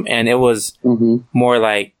escape room, and it was more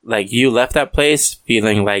like you left that place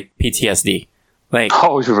feeling like PTSD. Like,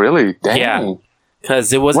 oh, really? Dang. Yeah,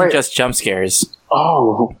 because it wasn't just jump scares.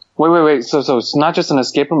 Oh, wait. So it's not just an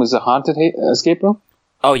escape room; it's a haunted escape room.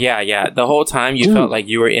 Oh yeah. The whole time you felt like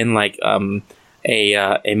you were in like a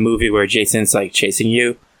movie where Jason's like chasing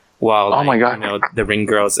you while oh my God. The ring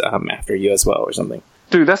girl's after you as well or something.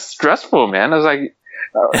 Dude, that's stressful, man. I was like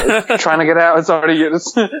trying to get out. It's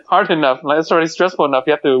hard enough. Like, it's already stressful enough.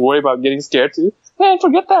 You have to worry about getting scared too. Man,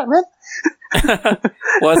 forget that, man.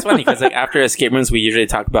 Well, it's funny because like after escape rooms, we usually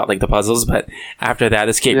talk about like the puzzles, but after that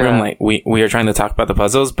escape room, like we were trying to talk about the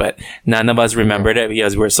puzzles, but none of us remembered it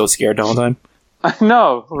because we were so scared the whole time. I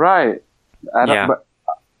know, right? But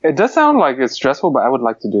it does sound like it's stressful, but I would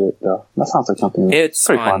like to do it though. That sounds like something. It's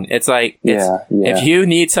pretty fun. It's like if you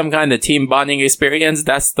need some kind of team bonding experience,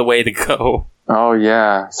 that's the way to go. Oh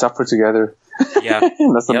yeah, suffer together. Yeah,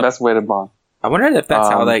 that's the best way to bond. I wonder if that's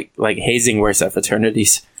how like hazing works at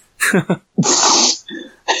fraternities.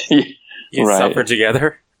 You suffer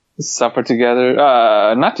together. Suffer together.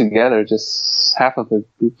 Not together, just half of the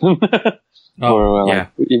group. Or like,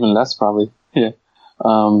 even less probably. Yeah.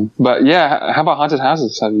 But yeah, how about haunted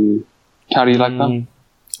houses? How do you like them?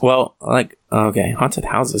 Well, haunted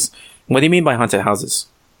houses. What do you mean by haunted houses?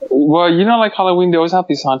 Well, like Halloween, they always have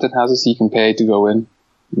these haunted houses you can pay to go in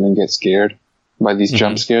and then get scared by these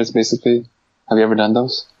jump scares, basically. Have you ever done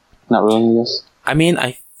those? Not really, I guess. I mean,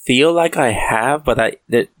 I feel like I have, but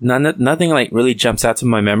nothing like really jumps out to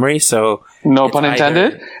my memory. So no pun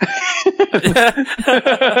intended.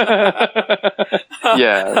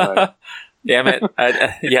 Yeah. Right. Damn it!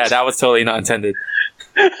 Yeah, that was totally not intended.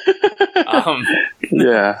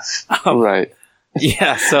 Yeah. Right.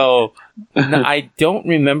 Yeah. So I don't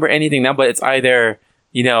remember anything now, but it's either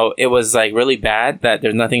it was like really bad that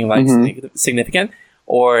there's nothing like significant,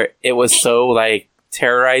 or it was so like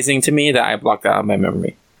terrorizing to me that I blocked out of my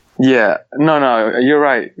memory. Yeah. No, you're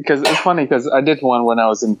right. Because it's funny because I did one when I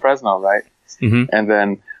was in Fresno, right? And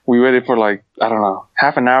then we waited for like, I don't know,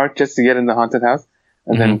 half an hour just to get in the haunted house.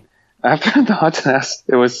 And then after the haunted house,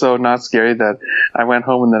 it was so not scary that I went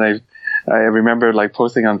home, and then I remember like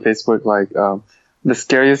posting on Facebook like, the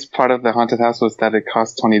scariest part of the haunted house was that it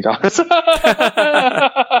cost $20.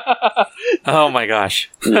 Oh my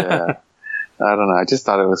gosh. Yeah. I don't know. I just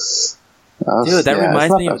thought it was... Dude, that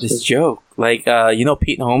reminds me of this joke. Like,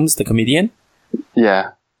 Pete Holmes, the comedian?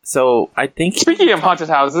 Yeah. So, I think... Speaking of haunted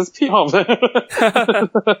houses, Pete Holmes.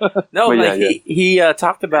 No, he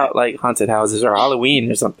talked about, like, haunted houses or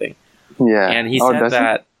Halloween or something. Yeah. And he said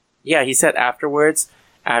that... Yeah, he said afterwards,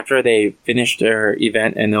 after they finished their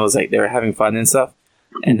event and it was, like, they were having fun and stuff,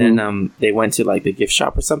 and then they went to, like, the gift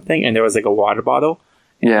shop or something, and there was, like, a water bottle.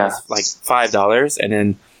 And it was, like, $5, and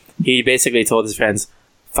then he basically told his friends,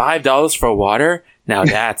 $5 for water? Now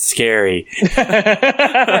that's scary.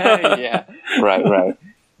 Yeah. Right.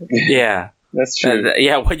 Yeah. That's true.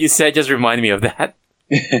 Yeah, what you said just reminded me of that.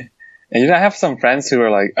 And I have some friends who are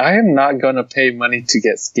like, I am not going to pay money to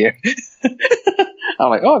get scared. I'm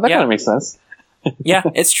like, oh, that kind of makes sense. Yeah,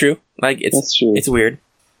 it's true. Like, it's true. It's weird.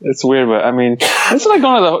 It's weird, but I mean, it's like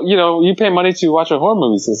going to you pay money to watch a horror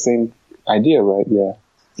movie. It's the same idea, right? Yeah.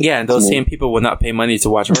 Yeah, and those same people will not pay money to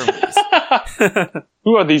watch horror movies.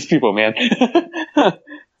 Who are these people, man?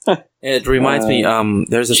 It reminds me,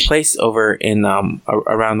 there's this place over in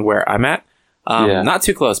around where I'm at. Not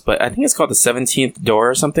too close, but I think it's called the 17th Door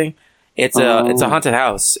or something. It's a haunted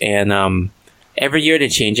house, and every year they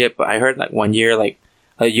change it. But I heard like one year, like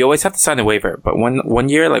you always have to sign a waiver. But one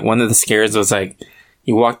year, like one of the scares was like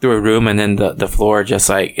you walk through a room and then the floor just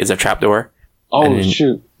like is a trapdoor. Oh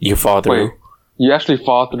shoot! You fall through. Wait, you actually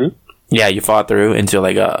fall through? Yeah, you fall through into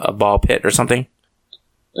like a ball pit or something.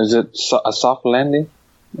 Is it a soft landing?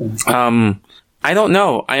 I don't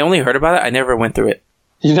know. I only heard about it. I never went through it.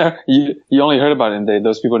 You know, you only heard about it, and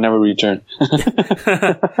those people never returned.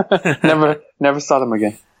 never saw them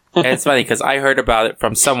again. And it's funny because I heard about it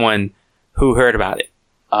from someone who heard about it.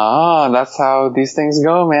 Ah, that's how these things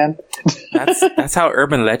go, man. That's how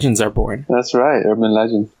urban legends are born. That's right, urban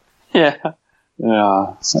legend. Yeah,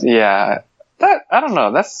 yeah. That I don't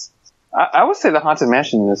know. I would say the Haunted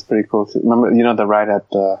Mansion is pretty cool too. Remember, the ride at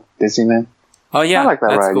Disneyland? Oh yeah, I like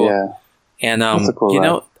that that's ride. cool. Yeah, And that's a cool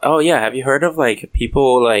ride. oh yeah, have you heard of like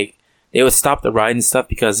people like they would stop the ride and stuff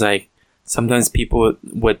because like sometimes people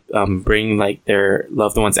would bring like their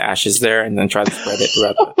loved ones' ashes there and then try to spread it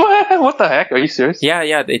throughout. What the heck? Are you serious?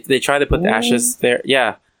 Yeah, they try to put the ashes there.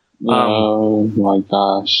 Yeah. Oh my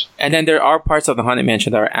gosh. And then there are parts of the Haunted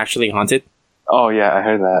Mansion that are actually haunted. Oh yeah, I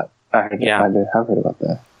heard that. Yeah. I did have heard about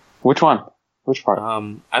that. Which one? Which part?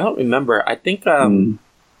 I don't remember. I think let me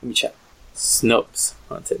check. Snopes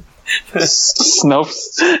haunted.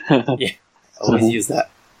 Snopes. Yeah, always use that.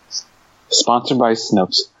 Sponsored by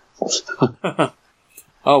Snopes.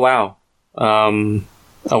 Oh wow. Oh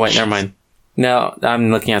wait, never mind. No,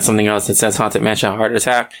 I'm looking at something else. It says Haunted Mansion heart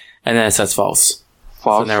attack, and then it says false.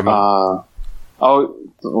 False. So never mind.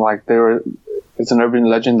 Like it's an urban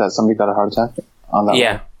legend that somebody got a heart attack on that.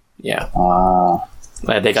 Yeah. one.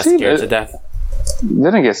 They got scared to death. They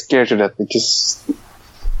didn't get scared to death. They just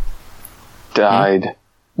died.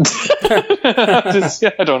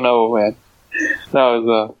 I don't know, man. That was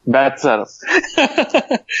a bad setup.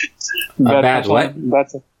 Bad what?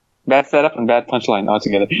 Bad setup and bad punchline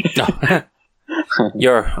altogether.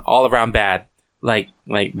 You're all around bad. Like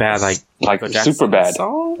bad, like Like Michael Jackson super bad.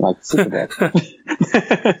 song? Like super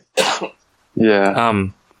bad. Yeah.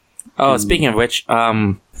 Speaking of which,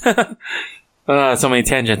 so many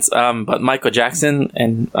tangents. But Michael Jackson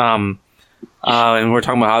and we're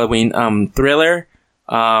talking about Halloween. Thriller.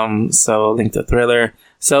 So link to Thriller.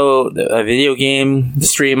 So a video game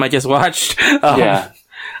stream I just watched. Yeah.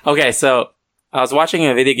 Okay, so I was watching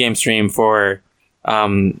a video game stream for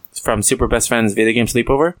from Super Best Friends Video Game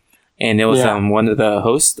Sleepover, and it was one of the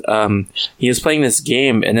hosts. He was playing this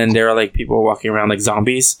game, and then there were like people walking around like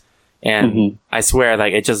zombies, and I swear,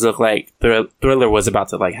 like it just looked like Thriller was about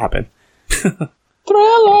to like happen.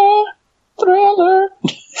 Thriller.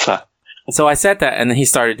 So I said that, and then he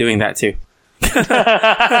started doing that too.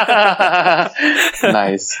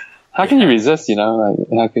 Nice. How can you resist? Like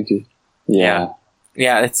how could you? Yeah.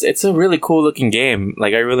 Yeah, it's a really cool looking game.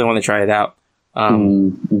 Like I really want to try it out.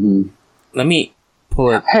 Let me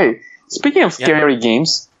pull it. Hey, speaking of scary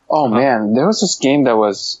games, man, there was this game that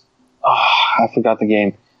was, I forgot the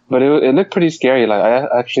game, but it looked pretty scary. Like I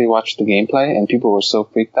actually watched the gameplay and people were so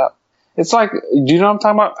freaked out. It's like, do you know what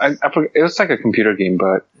I'm talking about? I forget, it was like a computer game,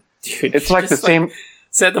 but Dude, it's like the same.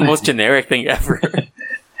 Said the most generic thing ever.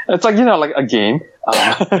 It's like, like a game.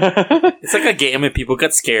 It's like a game and people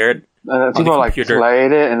got scared. People like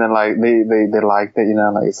played it and then like they liked it,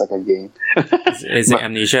 like it's like a game. Is it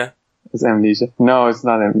Amnesia? It's Amnesia. No, it's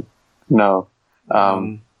not. No.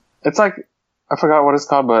 It's like, I forgot what it's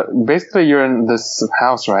called, but basically you're in this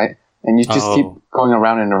house, right? And you just keep going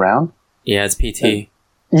around and around. Yeah, it's PT.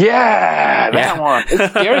 That one.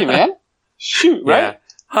 It's scary, man. Shoot, right? Yeah.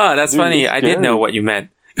 Huh, that's funny. I did know what you meant.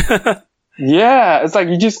 Yeah, it's like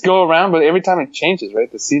you just go around, but every time it changes, right?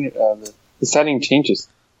 The scene, the setting changes.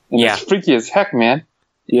 And it's freaky as heck, man.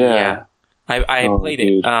 Yeah. I played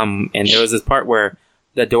it. And there was this part where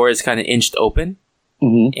the door is kind of inched open.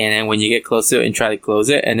 And then when you get close to it and try to close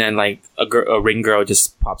it, and then like a ring girl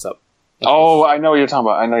just pops up. Oh, I know what you're talking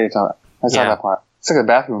about. I saw that part. It's like a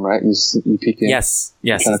bathroom, right? You peek in. Yes,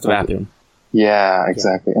 it's the bathroom. Yeah,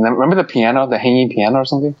 exactly. And then remember the piano, the hanging piano or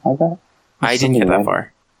something like that? I didn't get that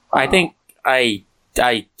far. I think I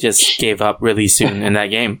just gave up really soon in that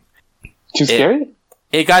game. Too scary?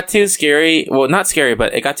 It got too scary. Well, not scary,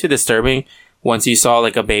 but it got too disturbing once you saw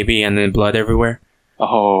like a baby and then blood everywhere.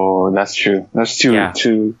 Oh, that's true. That's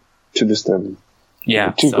too disturbing.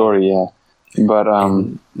 Yeah. Too gory, yeah. But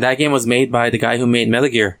that game was made by the guy who made Metal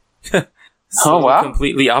Gear. Oh wow.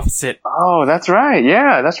 Completely opposite. Oh, that's right.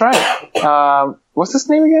 Yeah, that's right. What's his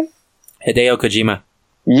name again? Hideo Kojima.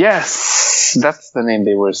 Yes, that's the name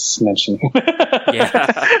they were mentioning.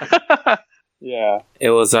 Yeah. Yeah. It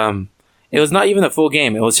was not even a full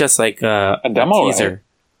game. It was just like a demo, teaser. Right?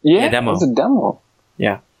 Yeah, a demo. It was a demo.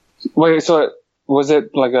 Yeah. Wait, so was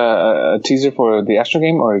it like a teaser for the extra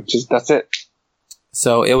game, or just that's it?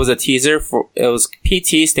 So it was a teaser for. It was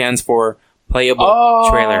PT stands for playable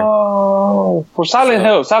trailer. Oh, for Silent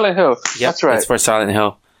Hill. Silent Hill. Yep, that's right. It's for Silent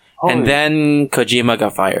Hill. Holy. And then Kojima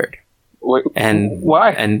got fired. Wait, and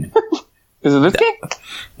why? And Is it this game?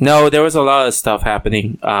 No, there was a lot of stuff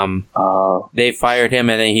happening. Oh. They fired him,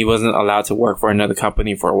 and then he wasn't allowed to work for another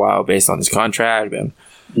company for a while based on his contract and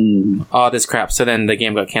all this crap. So then the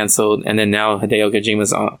game got canceled, and then now Hideo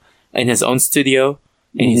Kojima's in his own studio,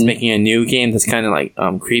 and he's making a new game that's kind of like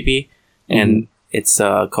creepy, and it's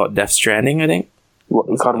called Death Stranding, I think.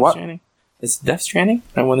 Called what? Stranding? It's Death Stranding?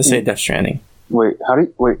 I want to say Death Stranding. Wait, how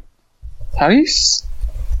do you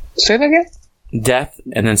say that again? Death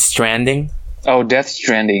and then Stranding. Oh, Death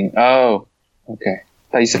Stranding. Oh, okay.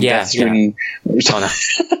 I thought you said Yeah, Death Stranding. Oh, no.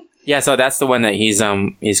 Yeah, so that's the one that he's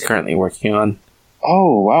currently working on.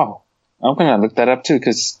 Oh, wow. I'm gonna look that up too,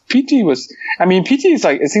 because PT is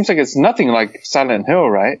like, it seems like it's nothing like Silent Hill,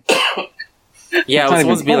 right? Yeah, it not was even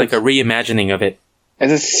supposed to be like a close. reimagining of it.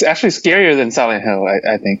 It's actually scarier than Silent Hill,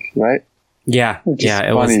 I think, right? Yeah, Which is yeah,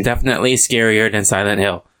 it was funny. definitely scarier than Silent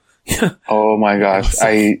Hill. Oh my gosh.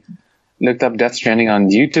 I looked up Death Stranding on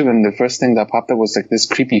YouTube, and the first thing that popped up was like this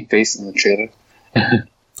creepy face in the trailer.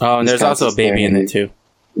 Oh, and there's This also a guy's baby in staring it too.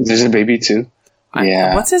 There's a baby too.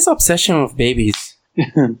 Yeah. What's his obsession with babies?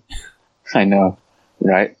 I know,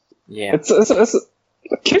 right? Yeah. It's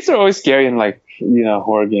kids are always scary in like,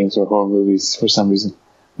 horror games or horror movies for some reason.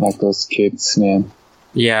 Like those kids, man.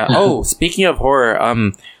 Yeah. Oh, speaking of horror,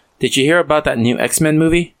 did you hear about that new X-Men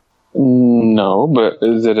movie? No, but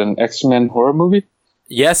is it an X-Men horror movie?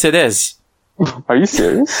 Yes, it is. Are you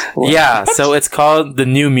serious? What? Yeah, so it's called The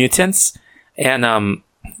New Mutants, and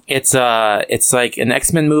it's like an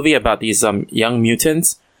X-Men movie about these young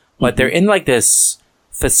mutants, but they're in like this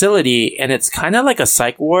facility, and it's kind of like a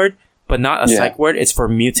psych ward, but not a psych ward. It's for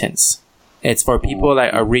mutants. It's for people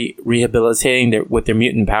that are rehabilitating with their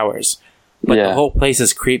mutant powers. But the whole place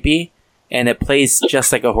is creepy, and it plays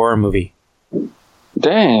just like a horror movie.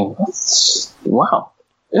 Dang, wow,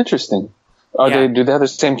 interesting. Do they have the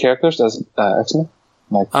same characters as X-Men?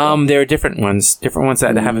 Like, there are different ones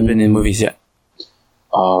that haven't been in movies yet.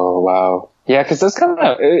 Oh wow, yeah, because that's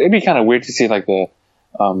it'd be kind of weird to see like the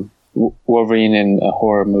Wolverine in a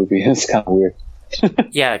horror movie. It's kind of weird.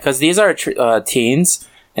 Yeah, because these are teens,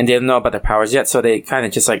 and they don't know about their powers yet, so they kind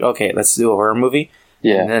of just like, okay, let's do a horror movie.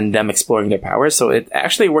 Yeah. And then them exploring their powers, so it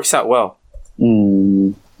actually works out well.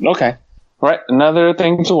 Okay. Right, another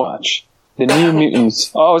thing to watch. The New Mutants.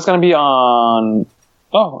 Oh, it's gonna be on...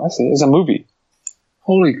 Oh, I see. It's a movie.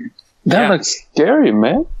 Holy... That looks scary,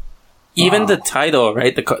 man. Even the title,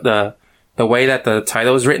 right? The way that the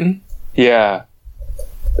title is written. Yeah.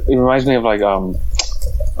 It reminds me of like,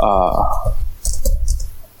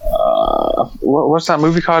 what's that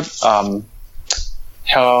movie called?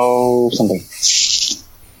 Hell something.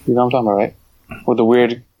 You know what I'm talking about, right? With the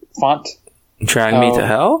weird font? Drag Me to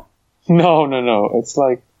Hell? No. It's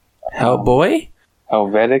like... Hellboy?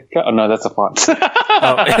 Helvetica? Oh, no, that's a font.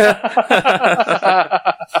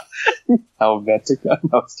 Helvetica?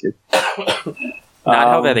 No, it's kidding. Not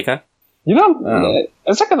Helvetica.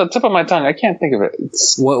 It's like at the tip of my tongue. I can't think of it.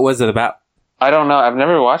 What was it about? I don't know. I've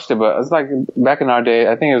never watched it, but it's like back in our day.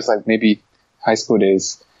 I think it was like maybe high school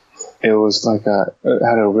days. It was like it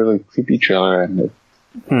had a really creepy trailer and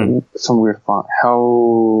some weird font.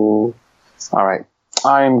 All right.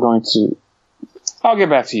 I'll get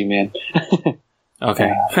back to you, man.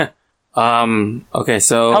 Okay. Okay,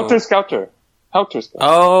 so... Helter Skelter.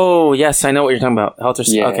 Oh, yes, I know what you're talking about. Helter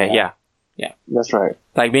Skelter. Okay, yeah. That's right.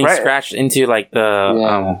 Like being scratched into like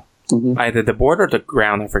the either the board or the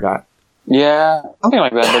ground, I forgot. Yeah, something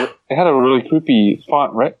like that. But it had a really creepy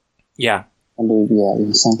font, right? Yeah. I believe, it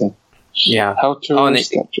was something. Yeah. Helter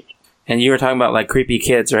Skelter. And you were talking about like creepy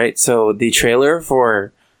kids, right? So the trailer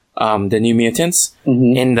for the New Mutants,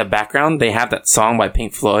 in the background, they have that song by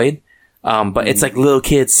Pink Floyd. But it's like little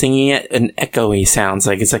kids singing it and echoey sounds.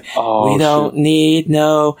 Like it's like, we don't need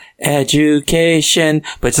no education.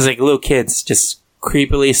 But it's just like little kids just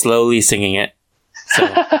creepily, slowly singing it. So,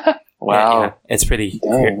 wow. Yeah, it's pretty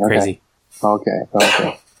crazy. Okay.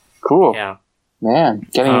 Cool. Yeah. Man,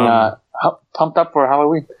 getting pumped up for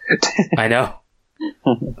Halloween. I know.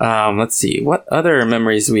 Let's see. What other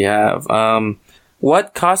memories we have?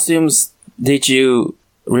 What costumes did you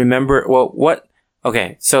remember? Well,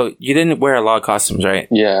 okay, so you didn't wear a lot of costumes, right?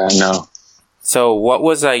 Yeah, no. So what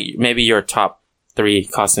was maybe your top 3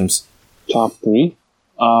 costumes? Top 3?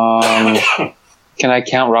 Can I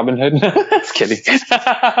count Robin Hood? Just kidding.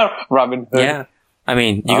 Robin Hood. Yeah. I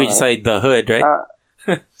mean, you could just say the hood, right?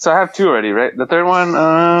 So I have 2 already, right? The third one,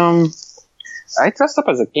 I dressed up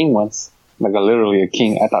as a king once. Like literally a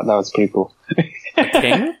king. I thought that was pretty cool. A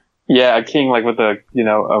king? Yeah, a king, like with a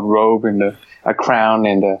robe and a crown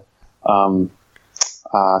and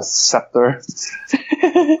a scepter.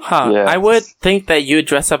 Huh. Yeah. I would think that you would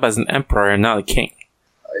dress up as an emperor and not a king.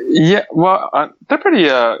 Yeah, well, they're pretty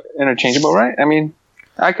interchangeable, right? I mean,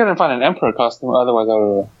 I couldn't find an emperor costume, otherwise I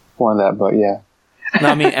would have worn that. But yeah. No,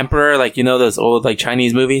 I mean emperor, like those old like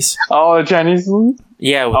Chinese movies. Oh, the Chinese movie?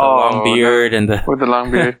 Yeah, with the long beard and the with the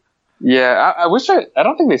long beard. Yeah, I wish I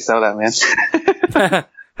don't think they sell that, man.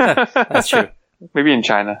 That's true. Maybe in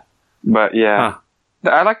China, but yeah,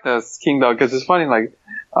 I like the king though because it's funny. Like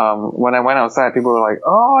when I went outside, people were like,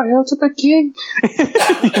 "Oh, hail to the king,"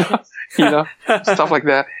 stuff like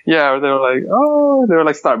that. Yeah, or they were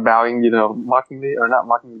like start bowing, mockingly or not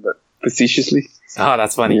mockingly, but facetiously. Oh,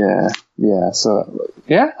 that's funny. Yeah. So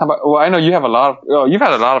yeah, I know you have you've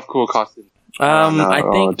had a lot of cool costumes. I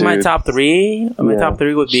think my top three. My top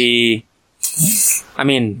three would be. I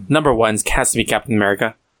mean, number one has to be Captain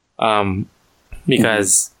America,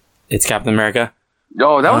 because it's Captain America.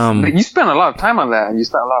 Oh, that was you spent a lot of time on that, and you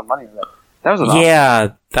spent a lot of money on that. That was a lot. Yeah,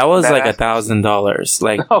 that was like $1,000.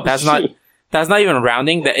 Like that's shoot. not even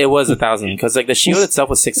rounding. That it was 1,000 because like the shield itself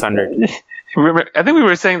was 600. Remember, I think we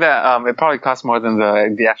were saying that it probably cost more than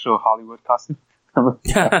the actual Hollywood costume.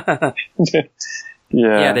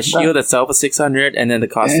 Yeah, the shield itself was 600, and then the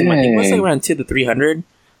costume I think was like around 200 to 300.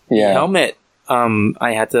 Yeah, the helmet.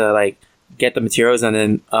 I had to like get the materials and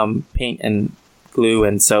then paint and glue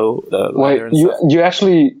and sew the leather and stuff. You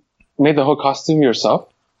actually made the whole costume yourself?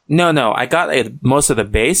 No, I got most of the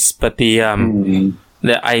base, but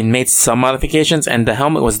I made some modifications, and the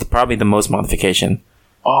helmet was probably the most modification.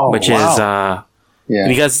 Oh, which wow. is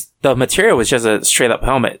because the material was just a straight up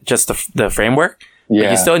helmet, just the framework. Yeah,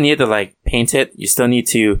 but you still need to like paint it. You still need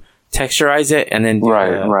to texturize it, and then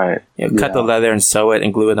cut the leather and sew it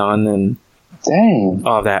and glue it on and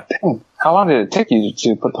all of that. Dang. How long did it take you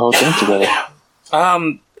to put the whole thing together?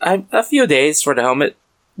 A few days for the helmet.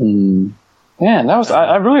 Man, that was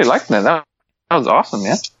I really liked that. That was awesome,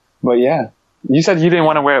 man. But yeah, you said you didn't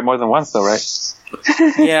want to wear it more than once, though, right?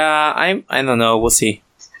 Yeah, I don't know. We'll see.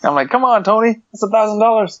 I'm like, come on, Tony, it's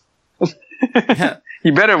 $1,000.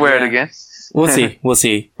 You better wear it again. We'll see. We'll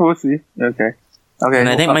see. Okay. And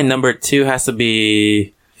I think my number 2 has to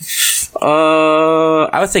be, I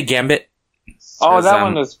would say Gambit. Oh, that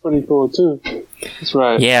one is pretty cool too. That's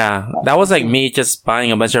right. Yeah, that was like me just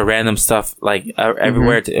buying a bunch of random stuff like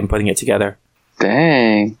everywhere and putting it together.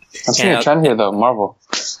 Dang, I'm seeing a trend here though, Marvel.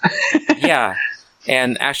 Yeah,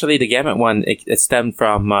 and actually the Gambit one it stemmed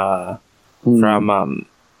from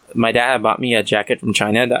my dad had bought me a jacket from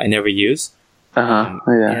China that I never used.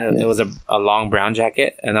 It was a long brown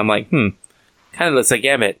jacket, and I'm like, kind of looks like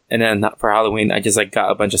Gambit. And then for Halloween, I just like got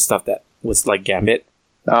a bunch of stuff that was like Gambit.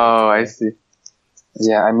 Oh, I see.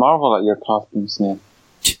 Yeah, I marvel at your costumes, man.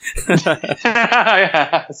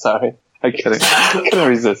 Sorry, I couldn't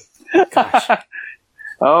resist. Gosh. I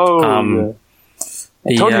told you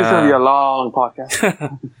it's gonna be a long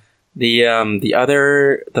podcast.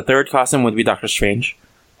 The third costume would be Doctor Strange.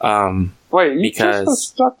 Wait, you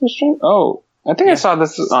chose Doctor Strange? Oh, I think I saw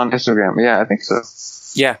this on Instagram. Yeah, I think so.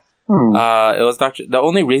 Yeah. It was the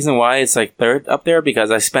only reason why it's like third up there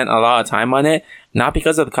because I spent a lot of time on it. Not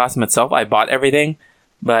because of the costume itself. I bought everything,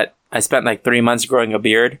 but I spent like 3 months growing a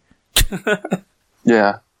beard.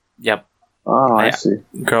 Yeah. Yep. Oh, I see.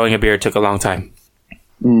 Growing a beard took a long time.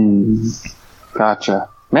 Gotcha.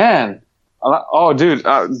 Man. Oh, dude.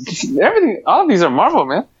 Everything. All of these are Marvel,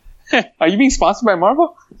 man. Are you being sponsored by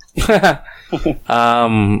Marvel?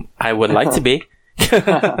 I would like to be.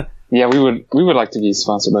 Yeah, we would like to be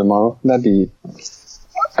sponsored by Marvel. That'd be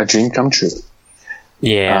a dream come true.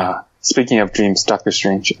 Yeah. Speaking of dreams, Doctor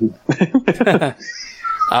Strange.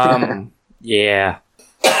 Yeah.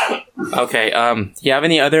 Okay. Do you have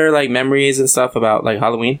any other like memories and stuff about like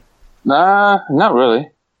Halloween? Nah, not really.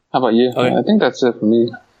 How about you? Okay. I think that's it for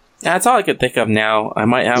me. That's all I could think of now. I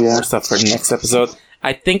might have more stuff for the next episode.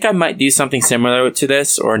 I think I might do something similar to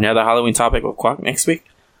this or another Halloween topic with Quack next week.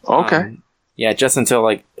 Okay. Yeah, just until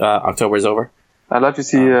like October is over. I'd love to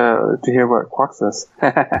see to hear what Quack says.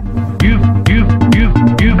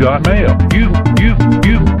 You got mail.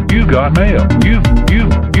 You got mail.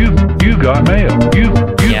 You got mail.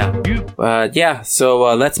 Yeah.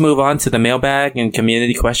 So let's move on to the mailbag and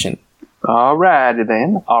community question. Alrighty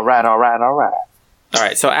then. All right. All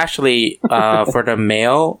right. So actually, for the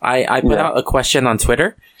mail, I put out a question on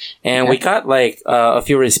Twitter, and we got like a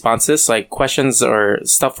few responses, like questions or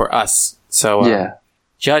stuff for us. So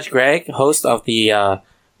Judge Greg, host of the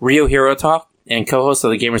Rio Hero Talk and co-host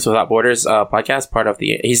of the Gamers Without Borders podcast,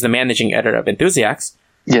 he's the managing editor of Enthusiasts.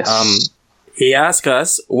 Yes. He asked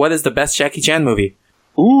us, what is the best Jackie Chan movie?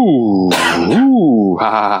 Ooh,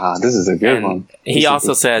 this is a good one. He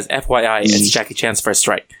also says, FYI, it's Jackie Chan's First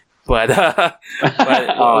Strike. But,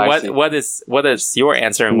 what is your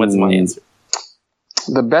answer and what's my answer?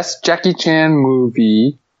 The best Jackie Chan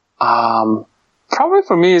movie, probably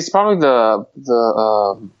for me, it's probably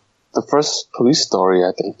the first Police Story.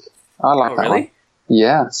 I think I like that really? one.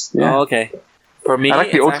 Yes. Yeah. Oh, okay. For me, I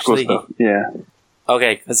like the it's old school actually, stuff. Yeah.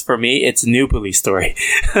 Okay, because for me, it's New Police Story.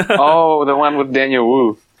 Oh, the one with Daniel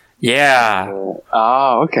Wu. Yeah.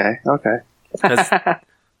 Oh, okay.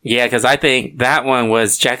 Because I think that one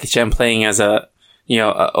was Jackie Chan playing as a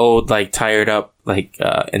old, like, tired up, like,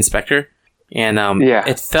 inspector. And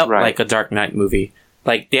it felt right. like a Dark Knight movie.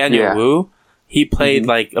 Like, Daniel Wu, he played,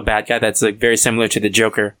 like, a bad guy that's, like, very similar to the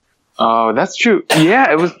Joker. Oh, that's true.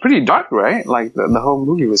 Yeah, it was pretty dark, right? Like, the whole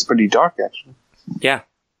movie was pretty dark, actually. Yeah.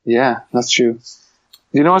 Yeah, that's true.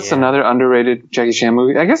 You know what's Yeah. another underrated Jackie Chan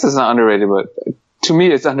movie? I guess it's not underrated, but to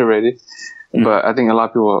me, it's underrated. But I think a lot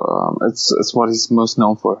of people, it's what he's most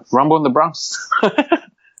known for. Rumble in the Bronx.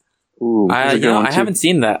 Ooh, that's a good one, I too. haven't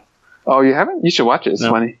seen that. Oh, you haven't? You should watch it. It's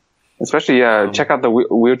No. funny. Especially, check out the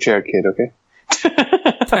wheelchair kid, okay?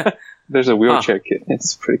 There's a wheelchair kid.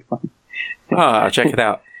 It's pretty fun. Oh, I'll check it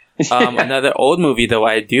out. Another old movie, though,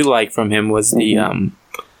 I do like from him was the,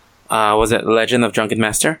 was it Legend of Drunken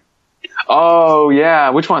Master? Oh, yeah.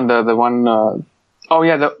 Which one? The one,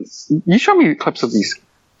 you show me clips of these.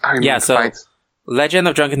 I remember Yeah, the so fights. Legend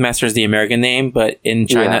of Drunken Master is the American name, but in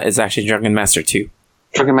China, Yeah. it's actually Drunken Master 2.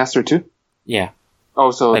 Drunken Master 2? Yeah. Oh,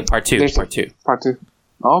 so. Like part 2. there's Part 2. Part 2.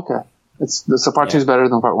 Oh, okay. So part 2 is better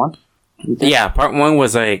than part 1? Yeah, part 1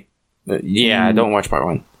 was like, I don't watch part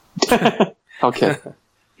 1. Okay.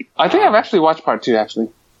 I think I've actually watched part 2, actually.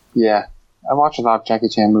 Yeah. I watch a lot of Jackie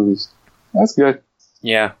Chan movies. That's good.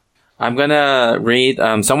 Yeah. I'm gonna read,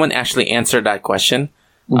 someone actually answered that question,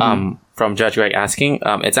 from Judge Greg asking.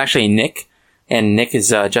 It's actually Nick, and Nick is,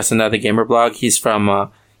 just another gamer blog. He's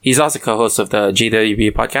from, he's also co-host of the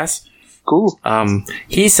GWB podcast. Cool.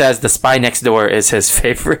 He says The Spy Next Door is his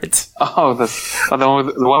favorite. Oh, the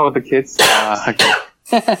one with the kids? Okay.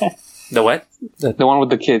 The what? The one with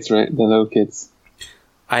the kids, right? The little kids.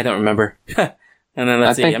 I don't remember. And then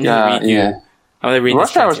let's see. I think, I'm gonna read you. yeah. I'm gonna read Rush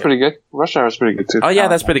this Hour was transcript. pretty good. Rush Hour was pretty good, too. Oh yeah,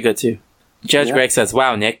 that's pretty good too. Judge Yeah. Greg says,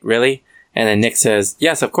 "Wow, Nick, really?" And then Nick says,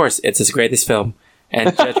 "Yes, of course, it's his greatest film."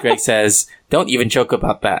 And Judge Greg says, "Don't even joke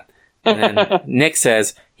about that." And then Nick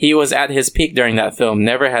says, "He was at his peak during that film.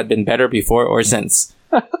 Never had been better before or since."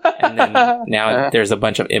 And then now there's a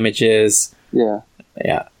bunch of images. Yeah.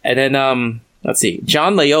 Yeah. And then let's see.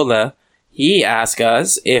 John Layola, he asked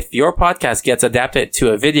us if your podcast gets adapted to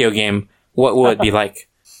a video game, what would it be like?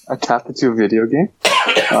 I tapped it to a video game.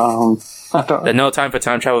 I don't, The No Time for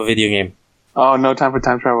Time Travel video game. oh, No Time for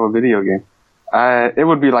Time Travel video game. It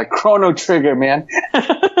would be like Chrono Trigger, man.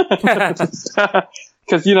 Because,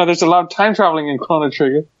 there's a lot of time traveling in Chrono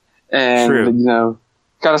Trigger. And, True.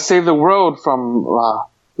 gotta save the world from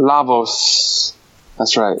Lavos.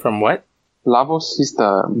 That's right. From what? Lavos, he's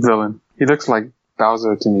the villain. He looks like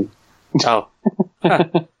Bowser to me. Oh.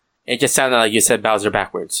 It just sounded like you said Bowser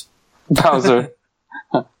backwards. Bowser.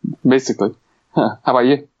 Basically. How about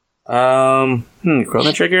you?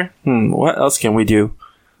 Chrono Trigger? What else can we do?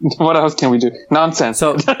 What else can we do? Nonsense.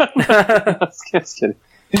 So, Just kidding.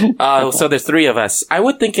 so there's 3 of us. I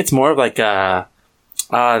would think it's more of like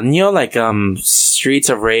Streets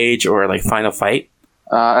of Rage or like Final Fight.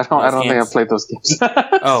 I don't think games? I've played those games.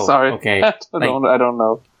 Oh, sorry. okay. I don't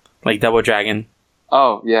know. Like Double Dragon.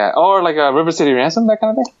 Oh, yeah. Or like a River City Ransom, that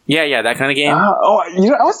kind of thing? Yeah, that kind of game.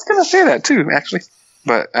 I was going to say that too, actually.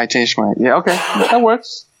 But I changed my... Yeah, okay. That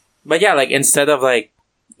works. But yeah, like instead of like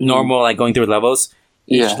normal, like going through levels,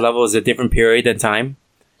 each level is a different period in time.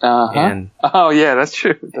 Uh-huh. And Oh, yeah, that's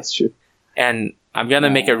true. That's true. And I'm going to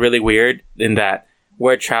make it really weird in that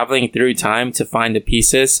we're traveling through time to find the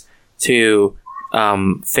pieces to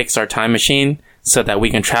fix our time machine so that we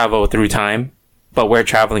can travel through time. But we're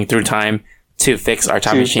traveling through time to fix our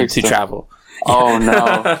time machine to travel. Oh,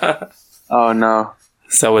 no. Oh, no.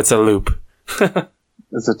 So it's a loop.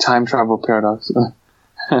 It's a time travel paradox.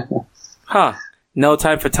 Huh. No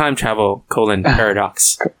time for time travel,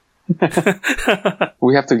 paradox.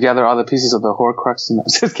 We have to gather all the pieces of the Horcrux. No,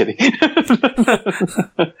 just kidding.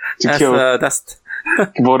 To kill That's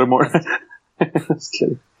Voldemort. Just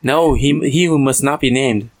kidding. no, he who must not be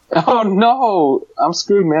named. Oh no! I'm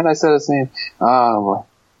screwed, man. I said his name. Oh boy.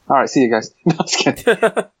 Alright, see you guys. No, just kidding.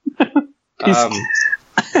 Peace.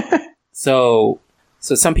 So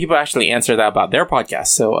some people actually answered that about their podcast.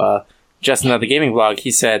 So, just another gaming blog,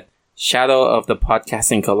 he said, Shadow of the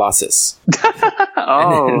Podcasting Colossus.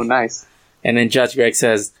 Oh, nice. And then Judge Greg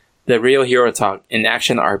says, The Real Hero Talk, an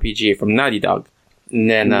action RPG from Naughty Dog. And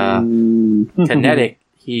then, Kinetic,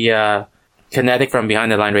 Kinetic from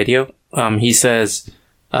Behind the Line Radio, he says,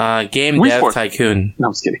 Game Wii Dev Sports. Tycoon. No,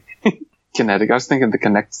 I'm just kidding. Kinetic. I was thinking the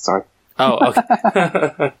Kinect. Sorry. Oh,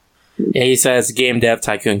 okay. Yeah, he says game dev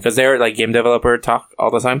tycoon because they're like game developer talk all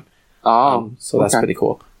the time. Oh, So that's pretty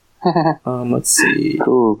cool. Let's see.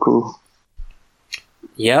 Cool.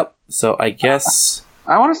 Yep. So I guess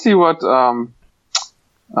I want to see what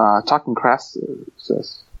Talking Crass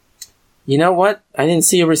says. you know what? I didn't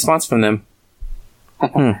see a response from them.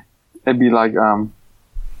 It'd be like I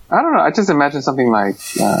don't know. I just imagine something like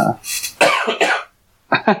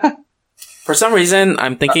For some reason,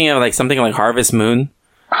 I'm thinking of like something like Harvest Moon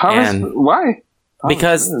why?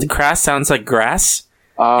 because the crass sounds like grass.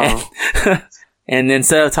 Oh, And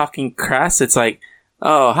instead of talking crass, it's like,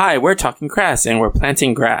 oh, hi, we're talking crass and we're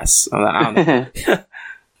planting grass. I don't know.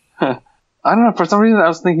 I don't know. For some reason, I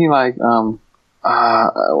was thinking like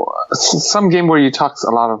some game where you talk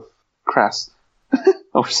a lot of crass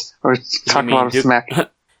or talk a lot of smack.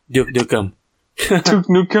 Duke Nukem. Duke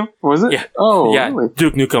Nukem, was it? Yeah. Oh, Yeah, really?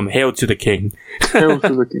 Duke Nukem, hail to the king. Hail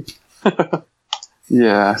to the king.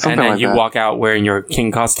 Yeah, something And then like you that. walk out wearing your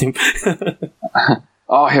king costume.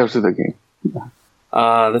 Oh, hail to the king.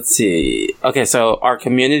 Let's see. Okay, so our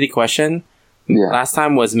community question Yeah. last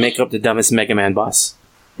time was make up the dumbest Mega Man boss.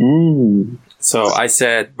 Mm. So I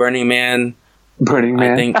said Burning Man. Burning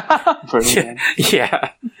Man. I think. Burning Man.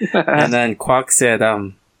 Yeah. And then Quack said,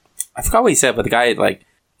 I forgot what he said, but the guy like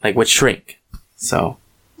would shrink. So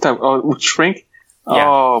Shrink? Yeah.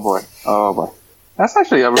 Oh boy. That's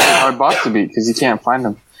actually a really hard boss to beat because you can't find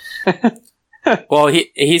them. well,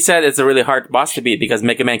 he said it's a really hard boss to beat because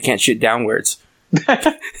Mega Man can't shoot downwards.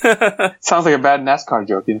 Sounds like a bad NASCAR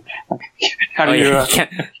joke. You know? How do you he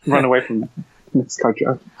can't. run away from NASCAR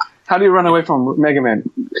joke? How do you run away from Mega Man?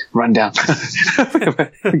 Run down.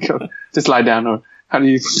 Just lie down. Or how do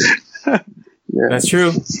you? Yeah. That's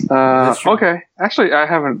true. true. Okay. Actually, I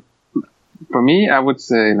haven't. For me, I would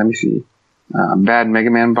say, let me see. Bad Mega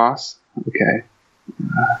Man boss. Okay.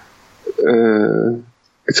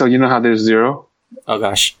 So you know how there's 0? Oh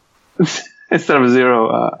gosh. Instead of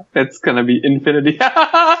 0, it's gonna be infinity.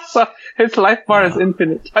 So his life bar is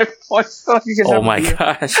infinite life points. So you can Oh have my 0.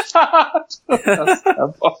 gosh.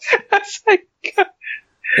 That's like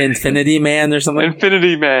Infinity Man or something.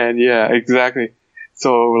 Infinity Man. Yeah, exactly.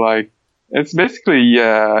 So like, it's basically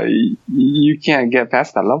you can't get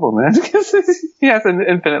past that level, man, because he has an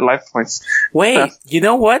infinite life points. Wait, you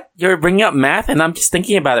know what? You're bringing up math, and I'm just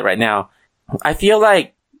thinking about it right now. I feel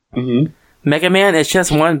like Mega Man is just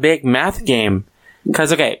one big math game.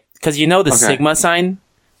 Because you know the Sigma sign?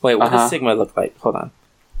 Wait, what does Sigma look like? Hold on.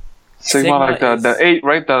 Sigma like the 8,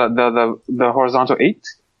 right? The horizontal 8,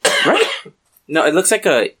 right? No, it looks like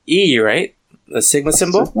a E, right? The Sigma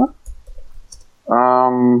symbol? Sigma?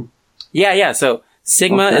 Yeah. So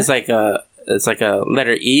Sigma is like a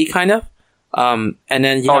letter E kind of. And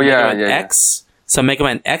then you have Mega Man X. So Mega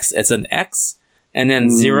Man X, it's an X. And then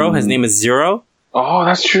 0, his name is 0. Oh,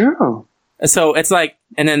 that's true. So it's like,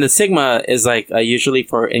 and then the Sigma is like usually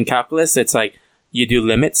in calculus, it's like you do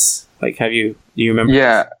limits. Like, do you remember?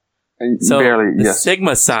 Yeah. So barely, the yes.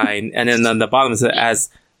 Sigma sign, and then on the bottom is as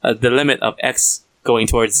the limit of X going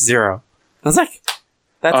towards 0. I was like,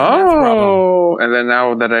 that's a math problem. Oh, and then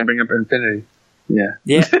now that I bring up infinity. Yeah.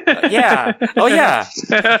 Yeah. Oh, yeah.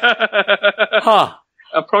 Huh.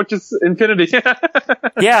 Approaches infinity.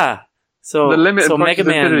 Yeah. So The limit so approaches Mega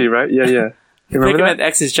Man, infinity, right? Yeah. You Mega remember Man that?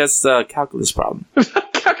 X is just a calculus problem.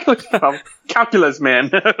 Calculus, man.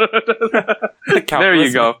 There Calculus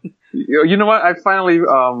you go. You know what? I finally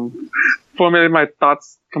formulated my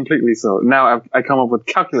thoughts completely. So now I come up with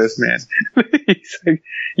calculus, man. He's like,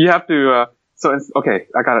 you have to. Okay,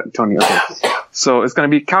 I got it, Tony. Okay, so it's gonna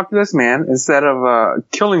be calculus, man. Instead of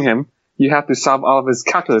killing him, you have to solve all of his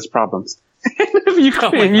calculus problems.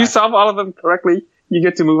 If you solve all of them correctly, you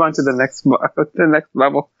get to move on to the next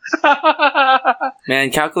level. Man,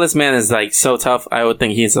 Calculus Man is like so tough. I would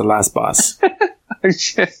think he's the last boss.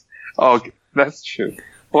 Oh, that's true.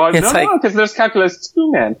 Well, It's no, because there's Calculus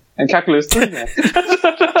 2 Man and Calculus 3 Man.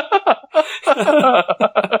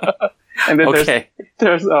 And then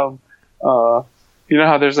there's you know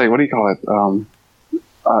how there's like, what do you call it?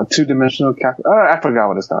 Two-dimensional calculus. I forgot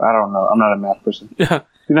what it's called. I don't know. I'm not a math person.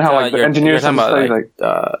 You know how like the engineers you're talking have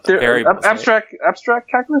about, studied variables, right? abstract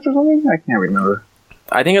calculus or something? I can't remember.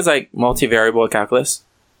 I think it's like multivariable calculus.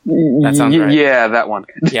 That sounds right. Yeah, that one.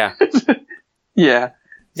 Yeah. Yeah.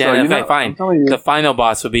 Yeah, So, okay, fine. I'm telling you. The final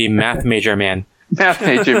boss would be Math Major Man. Math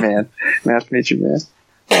major man.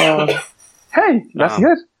 Hey, that's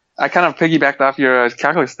good. I kind of piggybacked off your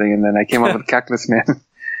calculus thing, and then I came up with calculus man.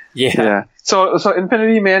 Yeah. So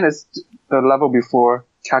Infinity Man is the level before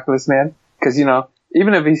calculus man, because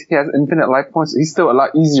even if he has infinite life points, he's still a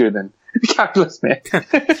lot easier than Calculus Man.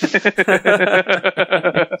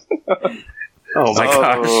 Oh my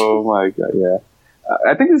gosh. Oh my god, yeah.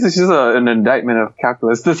 I think this is just an indictment of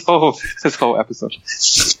calculus. This whole episode.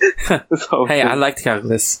 This whole Hey, I liked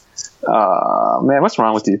calculus. man, what's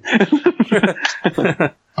wrong with you? Let's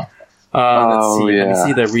see. Let me yeah.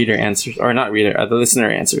 see the reader answers, or not reader, the listener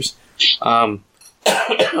answers.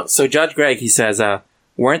 So Judge Greg, he says,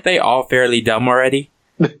 weren't they all fairly dumb already?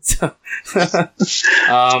 So, and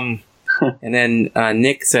then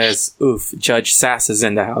Nick says, "Oof, Judge Sass is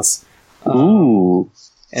in the house." Ooh.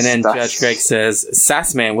 And then Sass. Judge Greg says,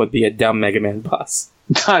 "Sassman would be a dumb Mega Man boss."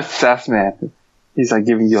 Sass Man. He's like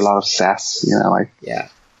giving you a lot of sass, you know, like, Yeah.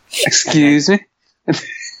 excuse me?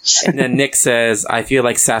 And then Nick says, "I feel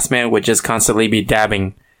like Sassman would just constantly be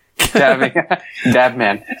dabbing." Dabbing. Dab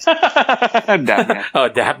Man. Dab Man. Oh,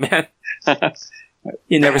 dab man.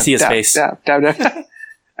 You never see his Dab, face. Dab.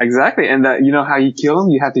 Exactly. And you know how you kill him?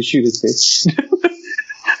 You have to shoot his face.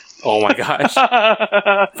 Oh my gosh.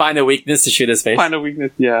 Find a weakness to shoot his face. Find a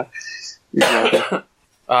weakness, yeah. Exactly.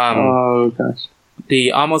 Oh, gosh.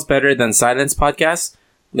 The Almost Better Than Silence podcast,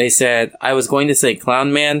 they said, I was going to say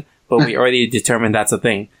Clown Man, but we already determined that's a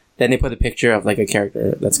thing. Then they put a picture of like a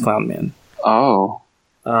character that's Clown Man. Oh.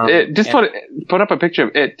 Just put up a picture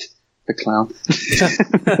of it, the clown.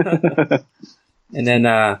 And then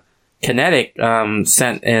Kinetic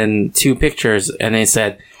sent in 2 pictures, and they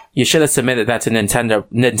said, you should have submitted that to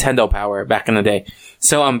Nintendo Power back in the day.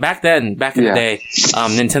 So back in the day,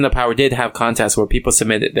 Nintendo Power did have contests where people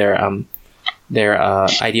submitted their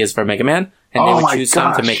ideas for Mega Man, and they would choose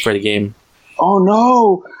some to make for the game. Oh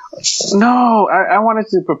no! No! I wanted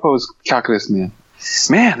to propose Calculus Man.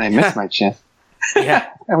 Man, I missed my chance. Yeah.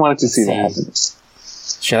 I wanted to see that happen.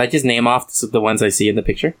 Should I just name off the ones I see in the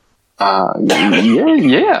picture?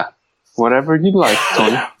 Yeah. Whatever you like,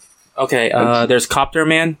 Tony. Okay, there's Copter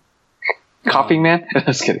Man. Coughing Man?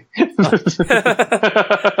 Just kidding.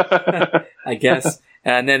 I guess.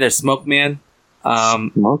 And then there's Smoke Man.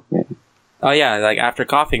 Smoke Man. Oh yeah, like after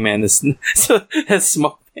Coughing Man, there's Smoke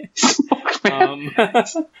Man. Smoke Man. I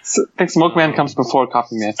think Smoke Man comes before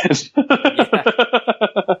Coughing Man.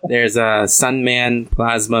 There's Sun Man,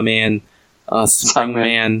 Plasma Man, Spring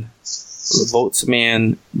Man, Revolts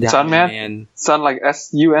Man, Sun Man? Man, Sun like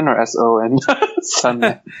S-U-N or S-O-N? Sun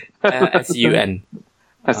Man. S-U-N.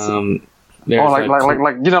 There's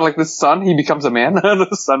like you know, like the sun, he becomes a man. The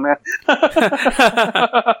Sun Man.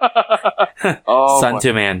 Sun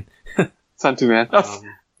to Man. Sun to Man.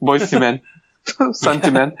 Boys to Men. Sun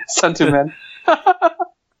to Men. Sun to Men.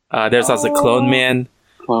 There's also Clone Man.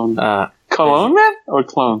 Clone. Clone Man or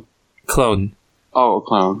clone? Clone. Oh,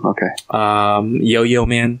 clone. Okay. Yo-Yo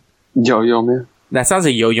Man. Yo-Yo Man. That sounds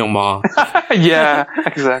like Yo-Yo Ma. Yeah,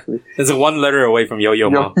 exactly. There's one letter away from Yo-Yo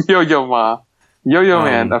Ma. Yo-Yo Ma. Yo-Yo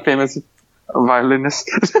Man, a famous violinist.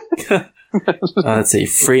 Let's see.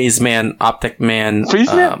 Freeze Man, Optic Man.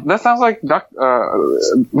 Freeze Man? That sounds like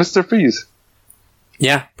Mr. Freeze.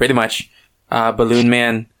 Yeah, pretty much. Balloon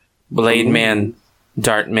Man, Blade Man,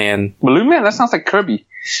 Dart Man. Balloon Man? That sounds like Kirby.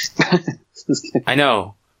 I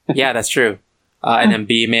know. Yeah, that's true. And then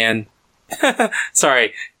Bee Man.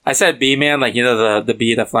 Sorry. I said Bee Man, like, you know, the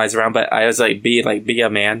bee that flies around, but I was like, be a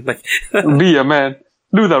man. Like, be a man.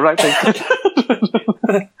 Do the right thing.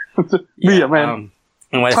 Be a man.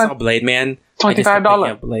 And when I saw Blade Man,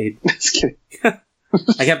 $25. Blade. Just kidding. I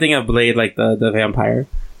kept thinking of Blade, like the vampire.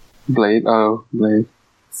 Blade. Oh, Blade.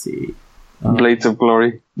 Let's see. Blades of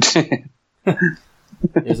Glory. There's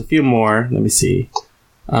a few more. Let me see.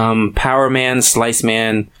 Power Man, Slice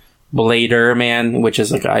Man, Blader Man, which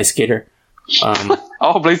is like an ice skater.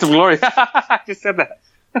 Oh, Blades of Glory. I just said that.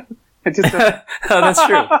 Oh, that's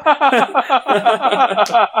true.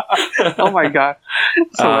 Oh my god.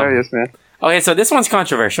 It's hilarious, man. Okay, so this one's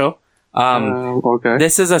controversial. Okay.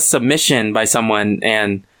 This is a submission by someone,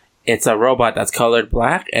 and it's a robot that's colored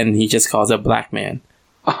black, and he just calls it Black Man.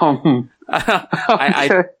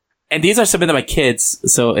 Okay. And these are submitted by kids,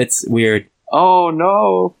 so it's weird. Oh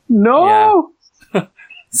no. No. Yeah.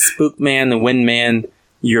 Spook Man, Wind Man,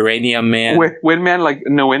 Uranium Man. Wind Man, like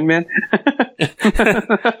no Wind Man?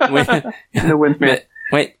 No Wind Man.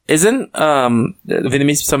 Wait, isn't some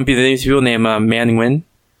Vietnamese people named Man Nguyen?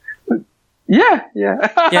 Yeah.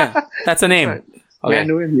 Yeah, that's a name. Right. Okay. Man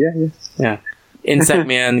Nguyen, yeah. Insect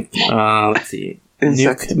Man, let's see.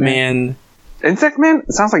 Insect Nuke Man. Insect Man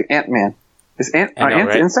sounds like Ant Man. Are ants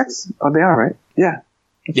right? insects? Oh, they are, right? Yeah.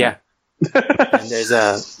 Yeah. And there's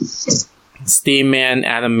a Steam Man,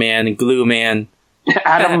 Atom Man, Glue Man.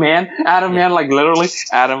 Adam Man, like literally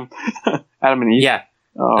Adam and Eve. Yeah.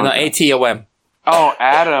 Oh, No, okay. ATOM. Oh,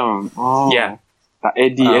 Adam. Oh. Yeah.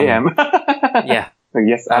 ADAM. Yeah. Like,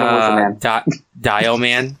 yes, Adam was a man. Dial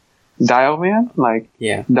Man. Dial Man? Like,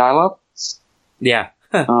 Yeah. dial up? Yeah.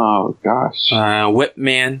 Oh, gosh. Whip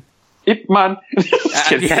Man. Ip Man.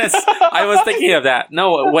 Yes, I was thinking of that.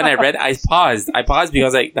 No, when I read, I paused. I paused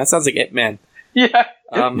because like that sounds like Ip Man. Yeah,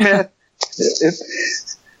 Ip Man.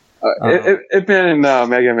 Ip Man and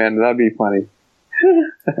Mega Man. That'd be funny.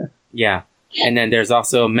 Yeah, and then there's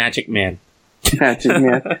also Magic Man. Magic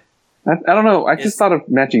Man. I don't know. I just thought of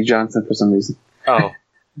Magic Johnson for some reason. Oh,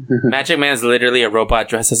 Magic Man is literally a robot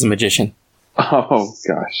dressed as a magician. Oh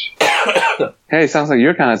gosh. Hey, sounds like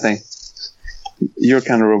your kind of thing. Your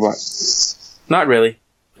kind of robot. Not really.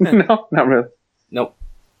 No, not really.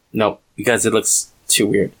 Nope, because it looks too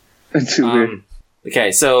weird. It's too weird.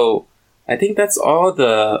 Okay, so I think that's all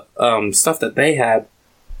the stuff that they had.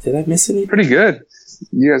 Did I miss any? Pretty good.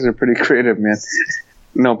 You guys are pretty creative, man.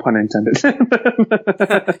 No pun intended.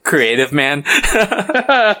 Creative man.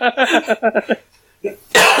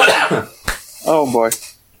 Oh boy,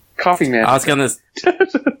 coffee man. I was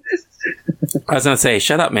gonna say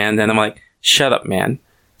shut up, man. Then I'm like, shut up, man.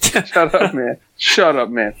 Shut up, man. Shut up,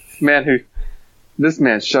 man. Man who? This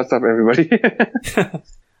man shuts up everybody. Do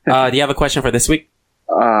you have a question for this week?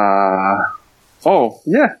 Oh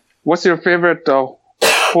yeah. What's your favorite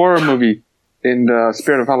horror movie in the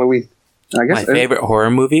spirit of Halloween? I guess My favorite horror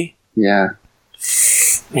movie? Yeah.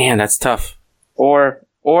 Man, that's tough. Or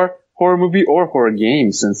horror movie or horror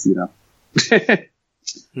game, since you know.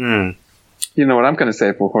 You know what I'm gonna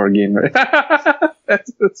say for horror game, right?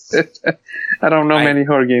 That's it. I don't know many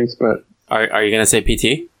horror games, but are you gonna say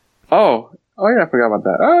PT? Oh yeah, I forgot about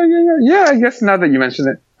that. Oh yeah. I guess now that you mention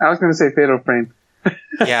it, I was gonna say Fatal Frame.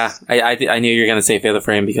 Yeah, I knew you were gonna say Fatal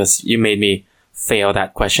Frame because you made me fail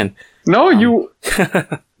that question. No, you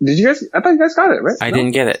did you guys? I thought you guys got it right. I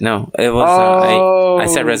didn't get it. No, it was I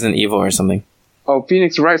said Resident Evil or something. Oh,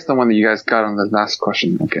 Phoenix Wright's the one that you guys got on the last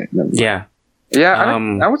question. Okay. Yeah. Yeah,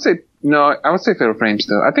 I would say no. I would say Fatal Frame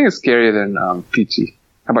still. I think it's scarier than PT.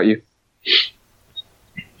 How about you?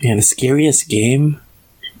 Man, the scariest game.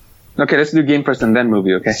 Okay, let's do game first and then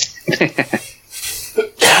movie. Okay.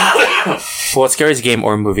 Well, scariest game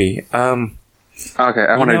or movie? Okay,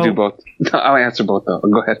 I want to do both. I'll answer both though.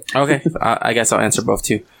 Go ahead. Okay, I guess I'll answer both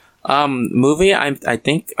too. Movie, I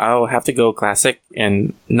think I'll have to go classic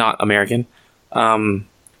and not American. I'll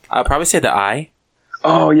probably say The Eye.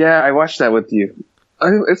 Oh yeah, I watched that with you.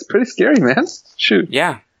 It's pretty scary, man. Shoot.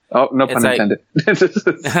 Yeah. Oh, no pun intended.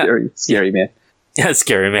 Scary man. Yeah,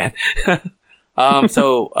 scary man.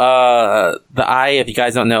 So The Eye, if you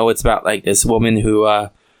guys don't know, it's about like this woman who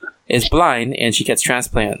is blind and she gets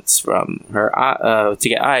transplants from her to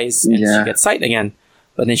get eyes, and she gets sight again,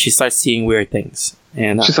 but then she starts seeing weird things.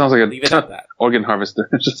 And she sounds like leave it at that. Organ harvester.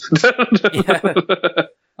 Yeah.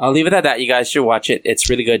 I'll leave it at that. You guys should watch it. It's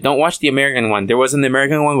really good. Don't watch the American one. There was an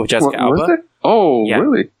American one with Jessica Alba. Was there? Oh, yeah.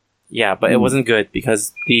 Really? Yeah, but it wasn't good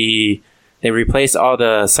because they replaced all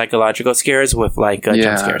the psychological scares with like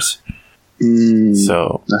jump scares.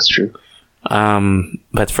 So that's true.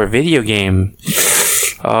 But for video game,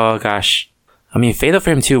 oh gosh, I mean, Fatal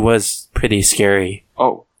Frame 2 was pretty scary.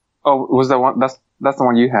 Oh, was that one? That's the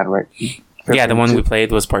one you had, right? Yeah, the one we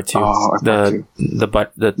played was part 2. Oh, the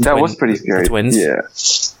that was pretty scary. The twins. Yeah,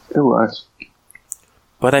 it was.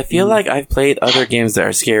 But I feel like I've played other games that are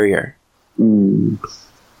scarier.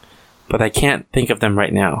 But I can't think of them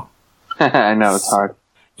right now. I know, it's hard.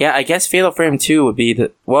 Yeah, I guess Fatal Frame 2 would be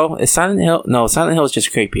is Silent Hill? No, Silent Hill is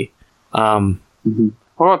just creepy. What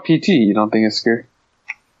about PT? You don't think it's scary?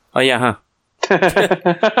 Oh yeah, huh?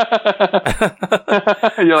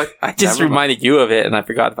 You're like, I just reminded you of it and I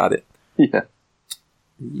forgot about it. Yeah.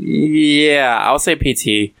 Yeah, I'll say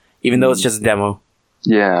PT, even though it's just a demo.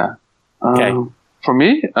 Yeah. Okay. For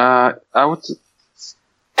me, I would.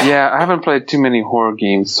 Yeah, I haven't played too many horror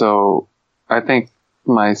games, so I think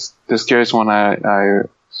the scariest one I've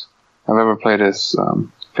ever played is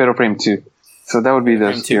Fatal Frame 2. So that would be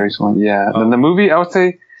the scariest one. Yeah. Oh. Then the movie, I would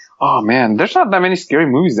say, oh man, there's not that many scary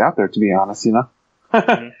movies out there, to be honest, you know?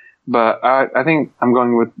 But I think I'm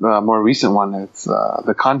going with the more recent one. It's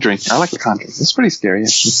The Conjuring. I like The Conjuring. It's pretty scary.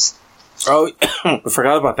 Oh, I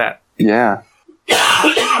forgot about that. Yeah.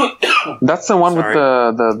 That's the one with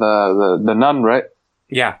the nun, right?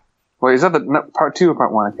 Yeah. Wait, is that the part 2 or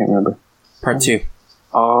part 1? I can't remember. Part 2.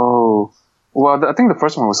 Oh. Well, I think the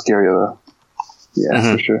first one was scarier, though. Yeah,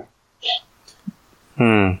 for sure.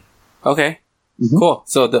 Okay. Cool.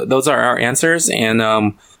 So those are our answers,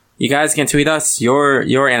 and you guys can tweet us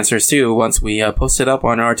your answers too once we post it up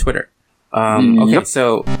on our Twitter. Okay,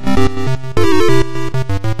 so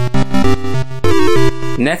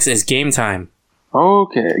next is game time.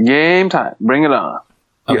 Okay, game time. Bring it on.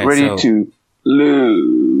 Get ready to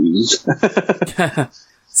Lose.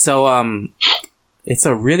 So, it's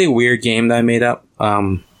a really weird game that I made up.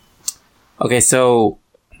 Okay, so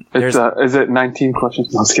It's, is it 19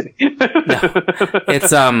 questions? No, I was kidding.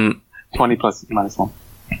 it's 20 plus minus 1.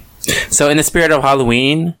 so in the spirit of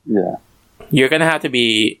Halloween, Yeah. you're gonna have to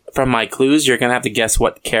be, from my clues, you're gonna have to guess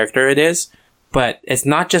what character it is. But it's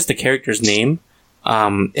not just the character's name.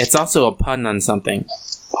 It's also a pun on something.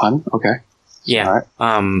 Pun? Okay. Yeah.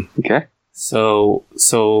 Alright. Okay. So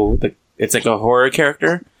it's like a horror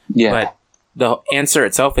character. Yeah. But the answer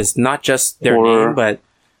itself is not just their Horror name, but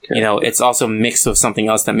it's also mixed with something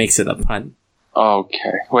else that makes it a pun.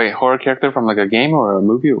 Okay. Wait, horror character from like a game or a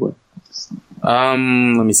movie or what? Let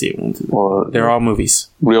me see. Or They're all movies.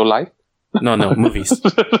 real life? No, movies.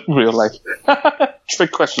 Real life.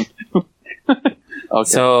 Trick question. Okay.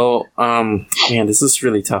 So, man, this is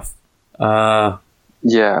really tough. Yeah.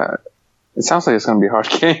 It sounds like it's gonna be a hard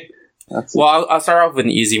game. That's Well, I'll start off with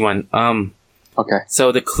an easy one. okay.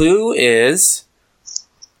 So the clue is,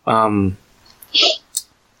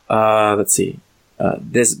 let's see.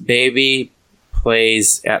 This baby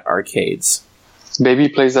plays at arcades. Baby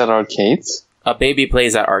plays at arcades. A baby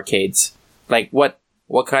plays at arcades. Like, what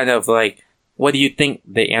kind of, like, what do you think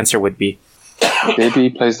the answer would be? Baby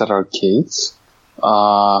plays at arcades. In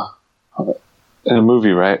a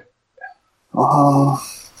movie, right? I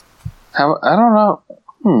don't know.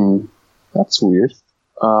 That's weird.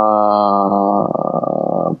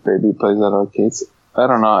 Baby plays at arcades. I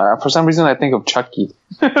don't know. For some reason, I think of Chucky.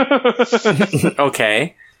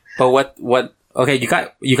 Okay. But what, okay,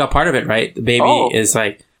 you got part of it, right? The baby is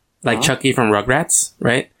like Chucky from Rugrats,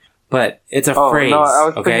 right? But it's a phrase. No, I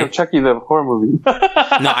was okay? thinking of Chucky, the horror movie.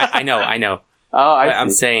 No, I know. Oh, I'm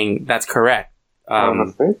saying that's correct.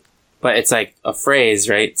 But it's like a phrase,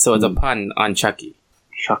 right? So it's a pun on Chucky.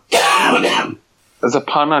 Chucky. There's a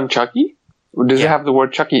pun on Chucky? Does it have the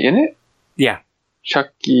word Chucky in it? Yeah.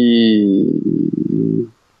 Chucky.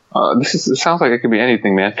 It sounds like it could be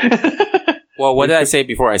anything, man. Well, what did I say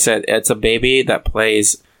before? I said it's a baby that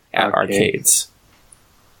plays at arcades.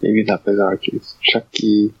 Baby that plays arcades.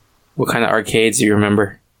 Chucky. What kind of arcades do you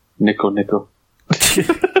remember? Nico.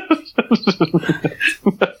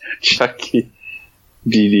 Chucky.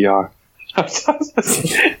 DDR.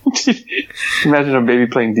 Imagine a baby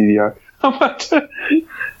playing DDR.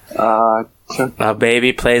 A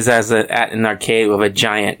baby plays at an arcade with a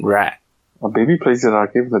giant rat. A baby plays at an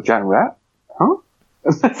arcade with a giant rat? Huh?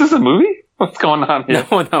 Is this a movie? What's going on here?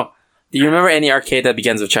 No. Do you remember any arcade that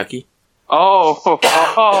begins with Chucky? Oh.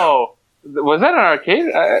 Was that an arcade?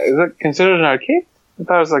 Is that considered an arcade? I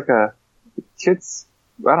thought it was like a kids.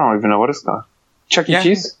 I don't even know what it's called. Chuck E.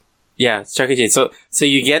 Cheese? Yeah, it's Chuck E. Cheese. So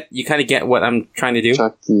you kind of get what I'm trying to do?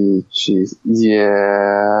 Chuck E. Cheese.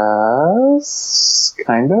 Yes.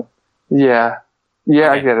 Kind of. Yeah.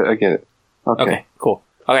 Yeah, Okay. I get it. Okay, cool.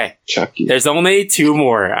 Okay. Chuck E. There's only 2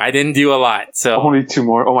 more. I didn't do a lot, so. Only 2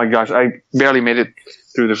 more. Oh my gosh, I barely made it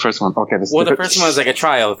through the first one. Okay, Well, the first one was like a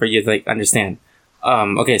trial for you to like understand.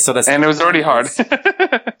 Okay, so that's. and it was already hard.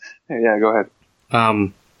 Yeah, go ahead.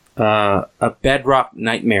 A bedrock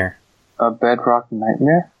nightmare. A bedrock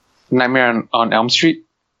nightmare? Nightmare on Elm Street?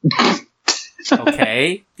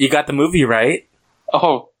 Okay, you got the movie right.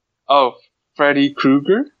 Oh, Freddy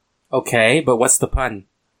Krueger? Okay, but what's the pun?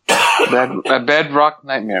 A bedrock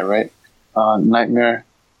nightmare, right? Nightmare.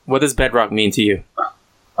 What does bedrock mean to you?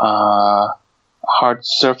 Hard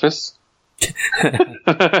surface.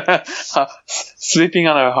 Sleeping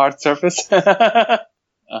on a hard surface. Trying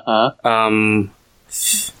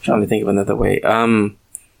to think of another way.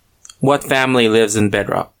 What family lives in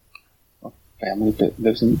bedrock? Family that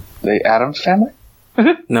lives in the Addams family?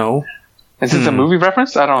 No, Is this a movie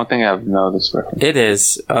reference? I don't think I know this reference. it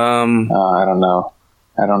is. I don't know.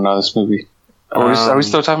 I don't know this movie. Are we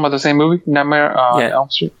still talking about the same movie? Nightmare on Elm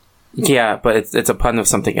Street? Yeah, but it's a pun of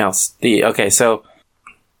something else. So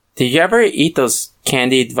did you ever eat those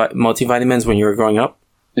candied multivitamins when you were growing up?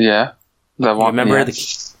 Yeah. You remember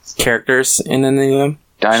the characters in any of them?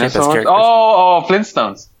 Dinosaurs? characters? Oh,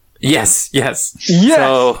 Flintstones. Yes. Yes.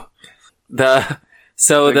 So the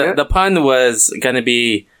pun was gonna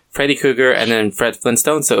be Freddy Krueger and then Fred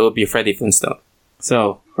Flintstone, so it would be Freddy Flintstone.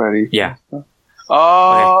 So Freddy. yeah.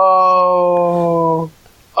 Oh.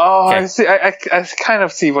 Oh, Okay. I see. I kind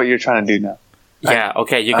of see what you're trying to do now. Yeah,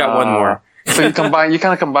 okay, you got one more. So you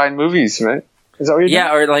kind of combine movies, right? Is that what you're doing?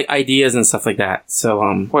 Yeah, or like ideas and stuff like that. So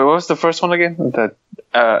Wait, what was the first one again?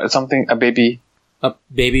 A baby. a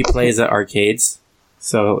baby plays at arcades.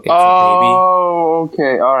 So it's Oh,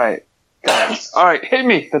 okay. All right. Got it. All right, hit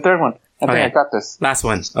me. The third one. I think Okay. I got this. a baby. Last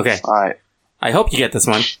one. Okay. All right. I hope you get this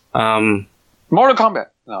one. Mortal Kombat.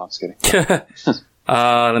 No, I'm just kidding.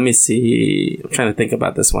 Let me see. I'm trying to think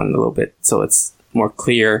about this one a little bit so it's more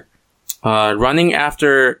clear. Running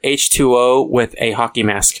after H2O with a hockey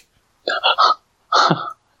mask.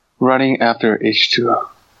 Running after H2O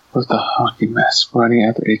with the hockey mask. Running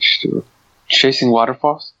after H2O. Chasing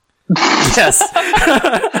waterfalls? Yes.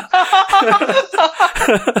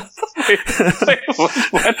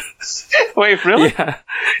 What? Wait, really? Yeah.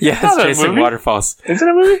 Yes, Is that a Chasing movie? Waterfalls. Is it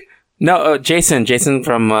a movie? No, Jason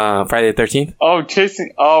from Friday the 13th. Oh,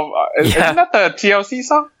 Chasing. Oh, isn't that the TLC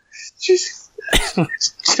song?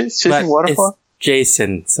 Chasing Waterfall? It's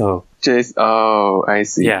Jason, so. Jason. Oh, I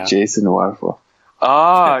see. Yeah. Jason Waterfall.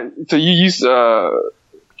 Ah, so you use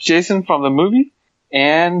Jason from the movie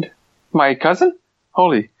and my cousin?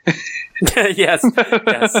 Holy. Yes.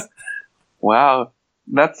 Yes. Wow.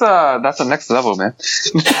 That's the next level, man.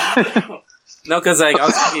 No, because like I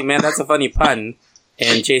was thinking, man, that's a funny pun,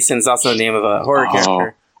 and Jason's also the name of a horror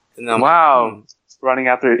character. And I'm Wow. like, Running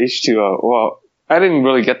after H2O. Well, I didn't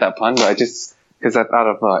really get that pun, but I just, because I thought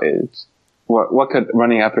of what could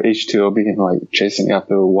running after H2O be like chasing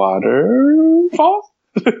after waterfall?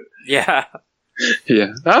 Yeah.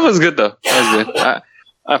 Yeah, that was good though. That was good.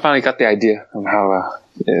 I finally got the idea of how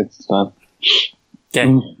it's done. Okay.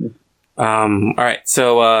 All right.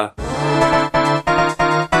 So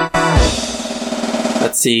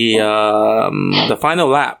let's see. The final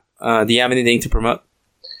lap. Do you have anything to promote?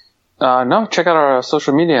 No, check out our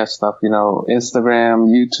social media stuff. You know, Instagram,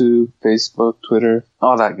 YouTube, Facebook, Twitter,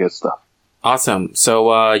 all that good stuff. Awesome.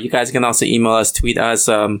 So you guys can also email us, tweet us.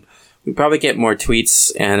 We probably get more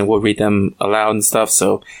tweets, and we'll read them aloud and stuff.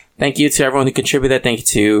 So thank you to everyone who contributed. Thank you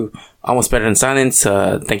to Almost Better Than Silence.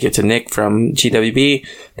 Thank you to Nick from GWB.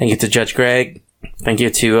 Thank you to Judge Greg. Thank you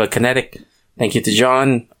to Kinetic. Thank you to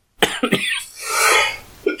John.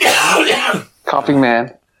 Coughing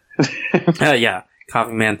Man. Yeah,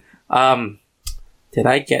 Coughing Man. Did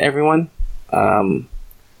I get everyone? Thank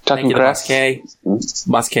Talking you to Boss Grass. K.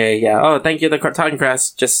 Boss K, yeah. Oh, thank you to Talking Grass,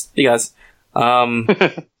 just because.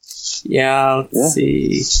 Yeah, let's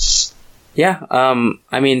see. Yeah,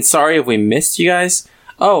 I mean, sorry if we missed you guys.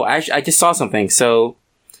 Oh, I just saw something. So,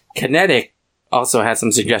 Kinetic also had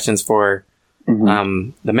some suggestions for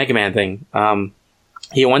the Mega Man thing.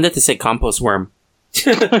 He wanted to say compost worm.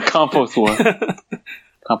 Compost worm.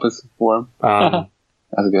 Compost worm.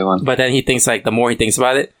 That's a good one. But then he thinks like the more he thinks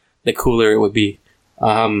about it, the cooler it would be.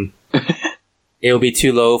 It will be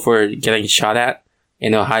too low for getting shot at,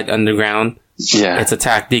 and it'll hide underground. Yeah. Its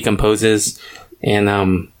attack decomposes, and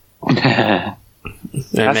Mega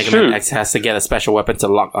true. Man X has to get a special weapon to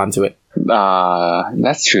lock onto it.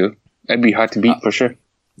 That's true. That'd be hard to beat for sure.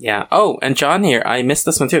 Yeah. Oh, and John here, I missed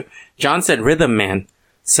this one too. John said Rhythm Man.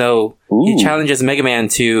 So he Ooh. challenges Mega Man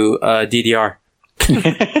to DDR.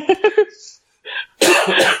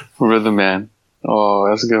 Rhythm Man. Oh,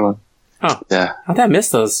 that's a good one. Huh. Yeah. How did I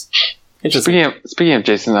miss those? Interesting. Speaking of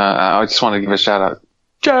Jason, I just want to give a shout out.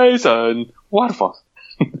 Jason Waterfalls.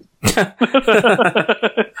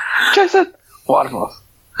 Jason Waterfalls.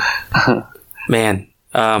 Man,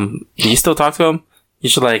 do you still talk to him? You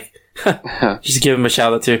should like just give him a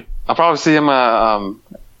shout out too. I'll probably see him at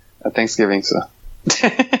Thanksgiving. So.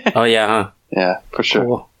 Oh yeah, huh? Yeah, for sure.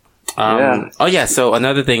 Cool. Yeah. Oh yeah. So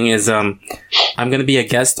another thing is, I'm gonna be a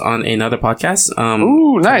guest on another podcast.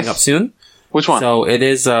 Ooh, nice. Coming up soon. Which one? So it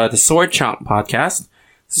is the Sword Chomp podcast.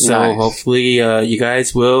 So Nice. hopefully you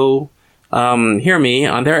guys will hear me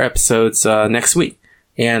on their episodes next week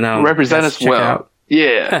and Represent guys us check it well. out.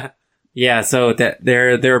 Yeah. Yeah. So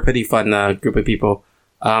they're a pretty fun group of people.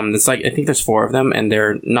 It's like I think there's 4 of them, and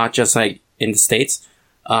they're not just like in the States.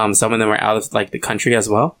 Some of them are out of like the country as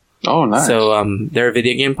well. Oh, nice. So they're a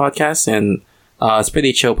video game podcast, and it's a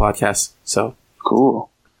pretty chill podcast. So Cool.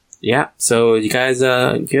 yeah, so you guys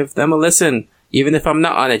give them a listen. Even if I'm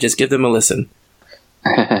not on it, just give them a listen.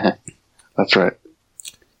 That's right.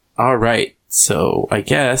 All right, so I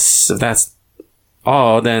guess if that's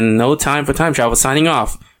all, then no time for time travel. Signing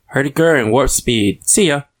off. Herdiger and Warp Speed. See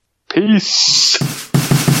ya. Peace.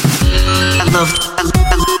 I loved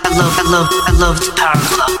Power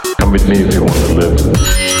Glove. Come with me if you want to live.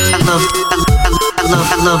 I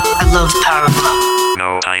loved Power Glove.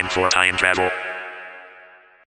 No time for time travel.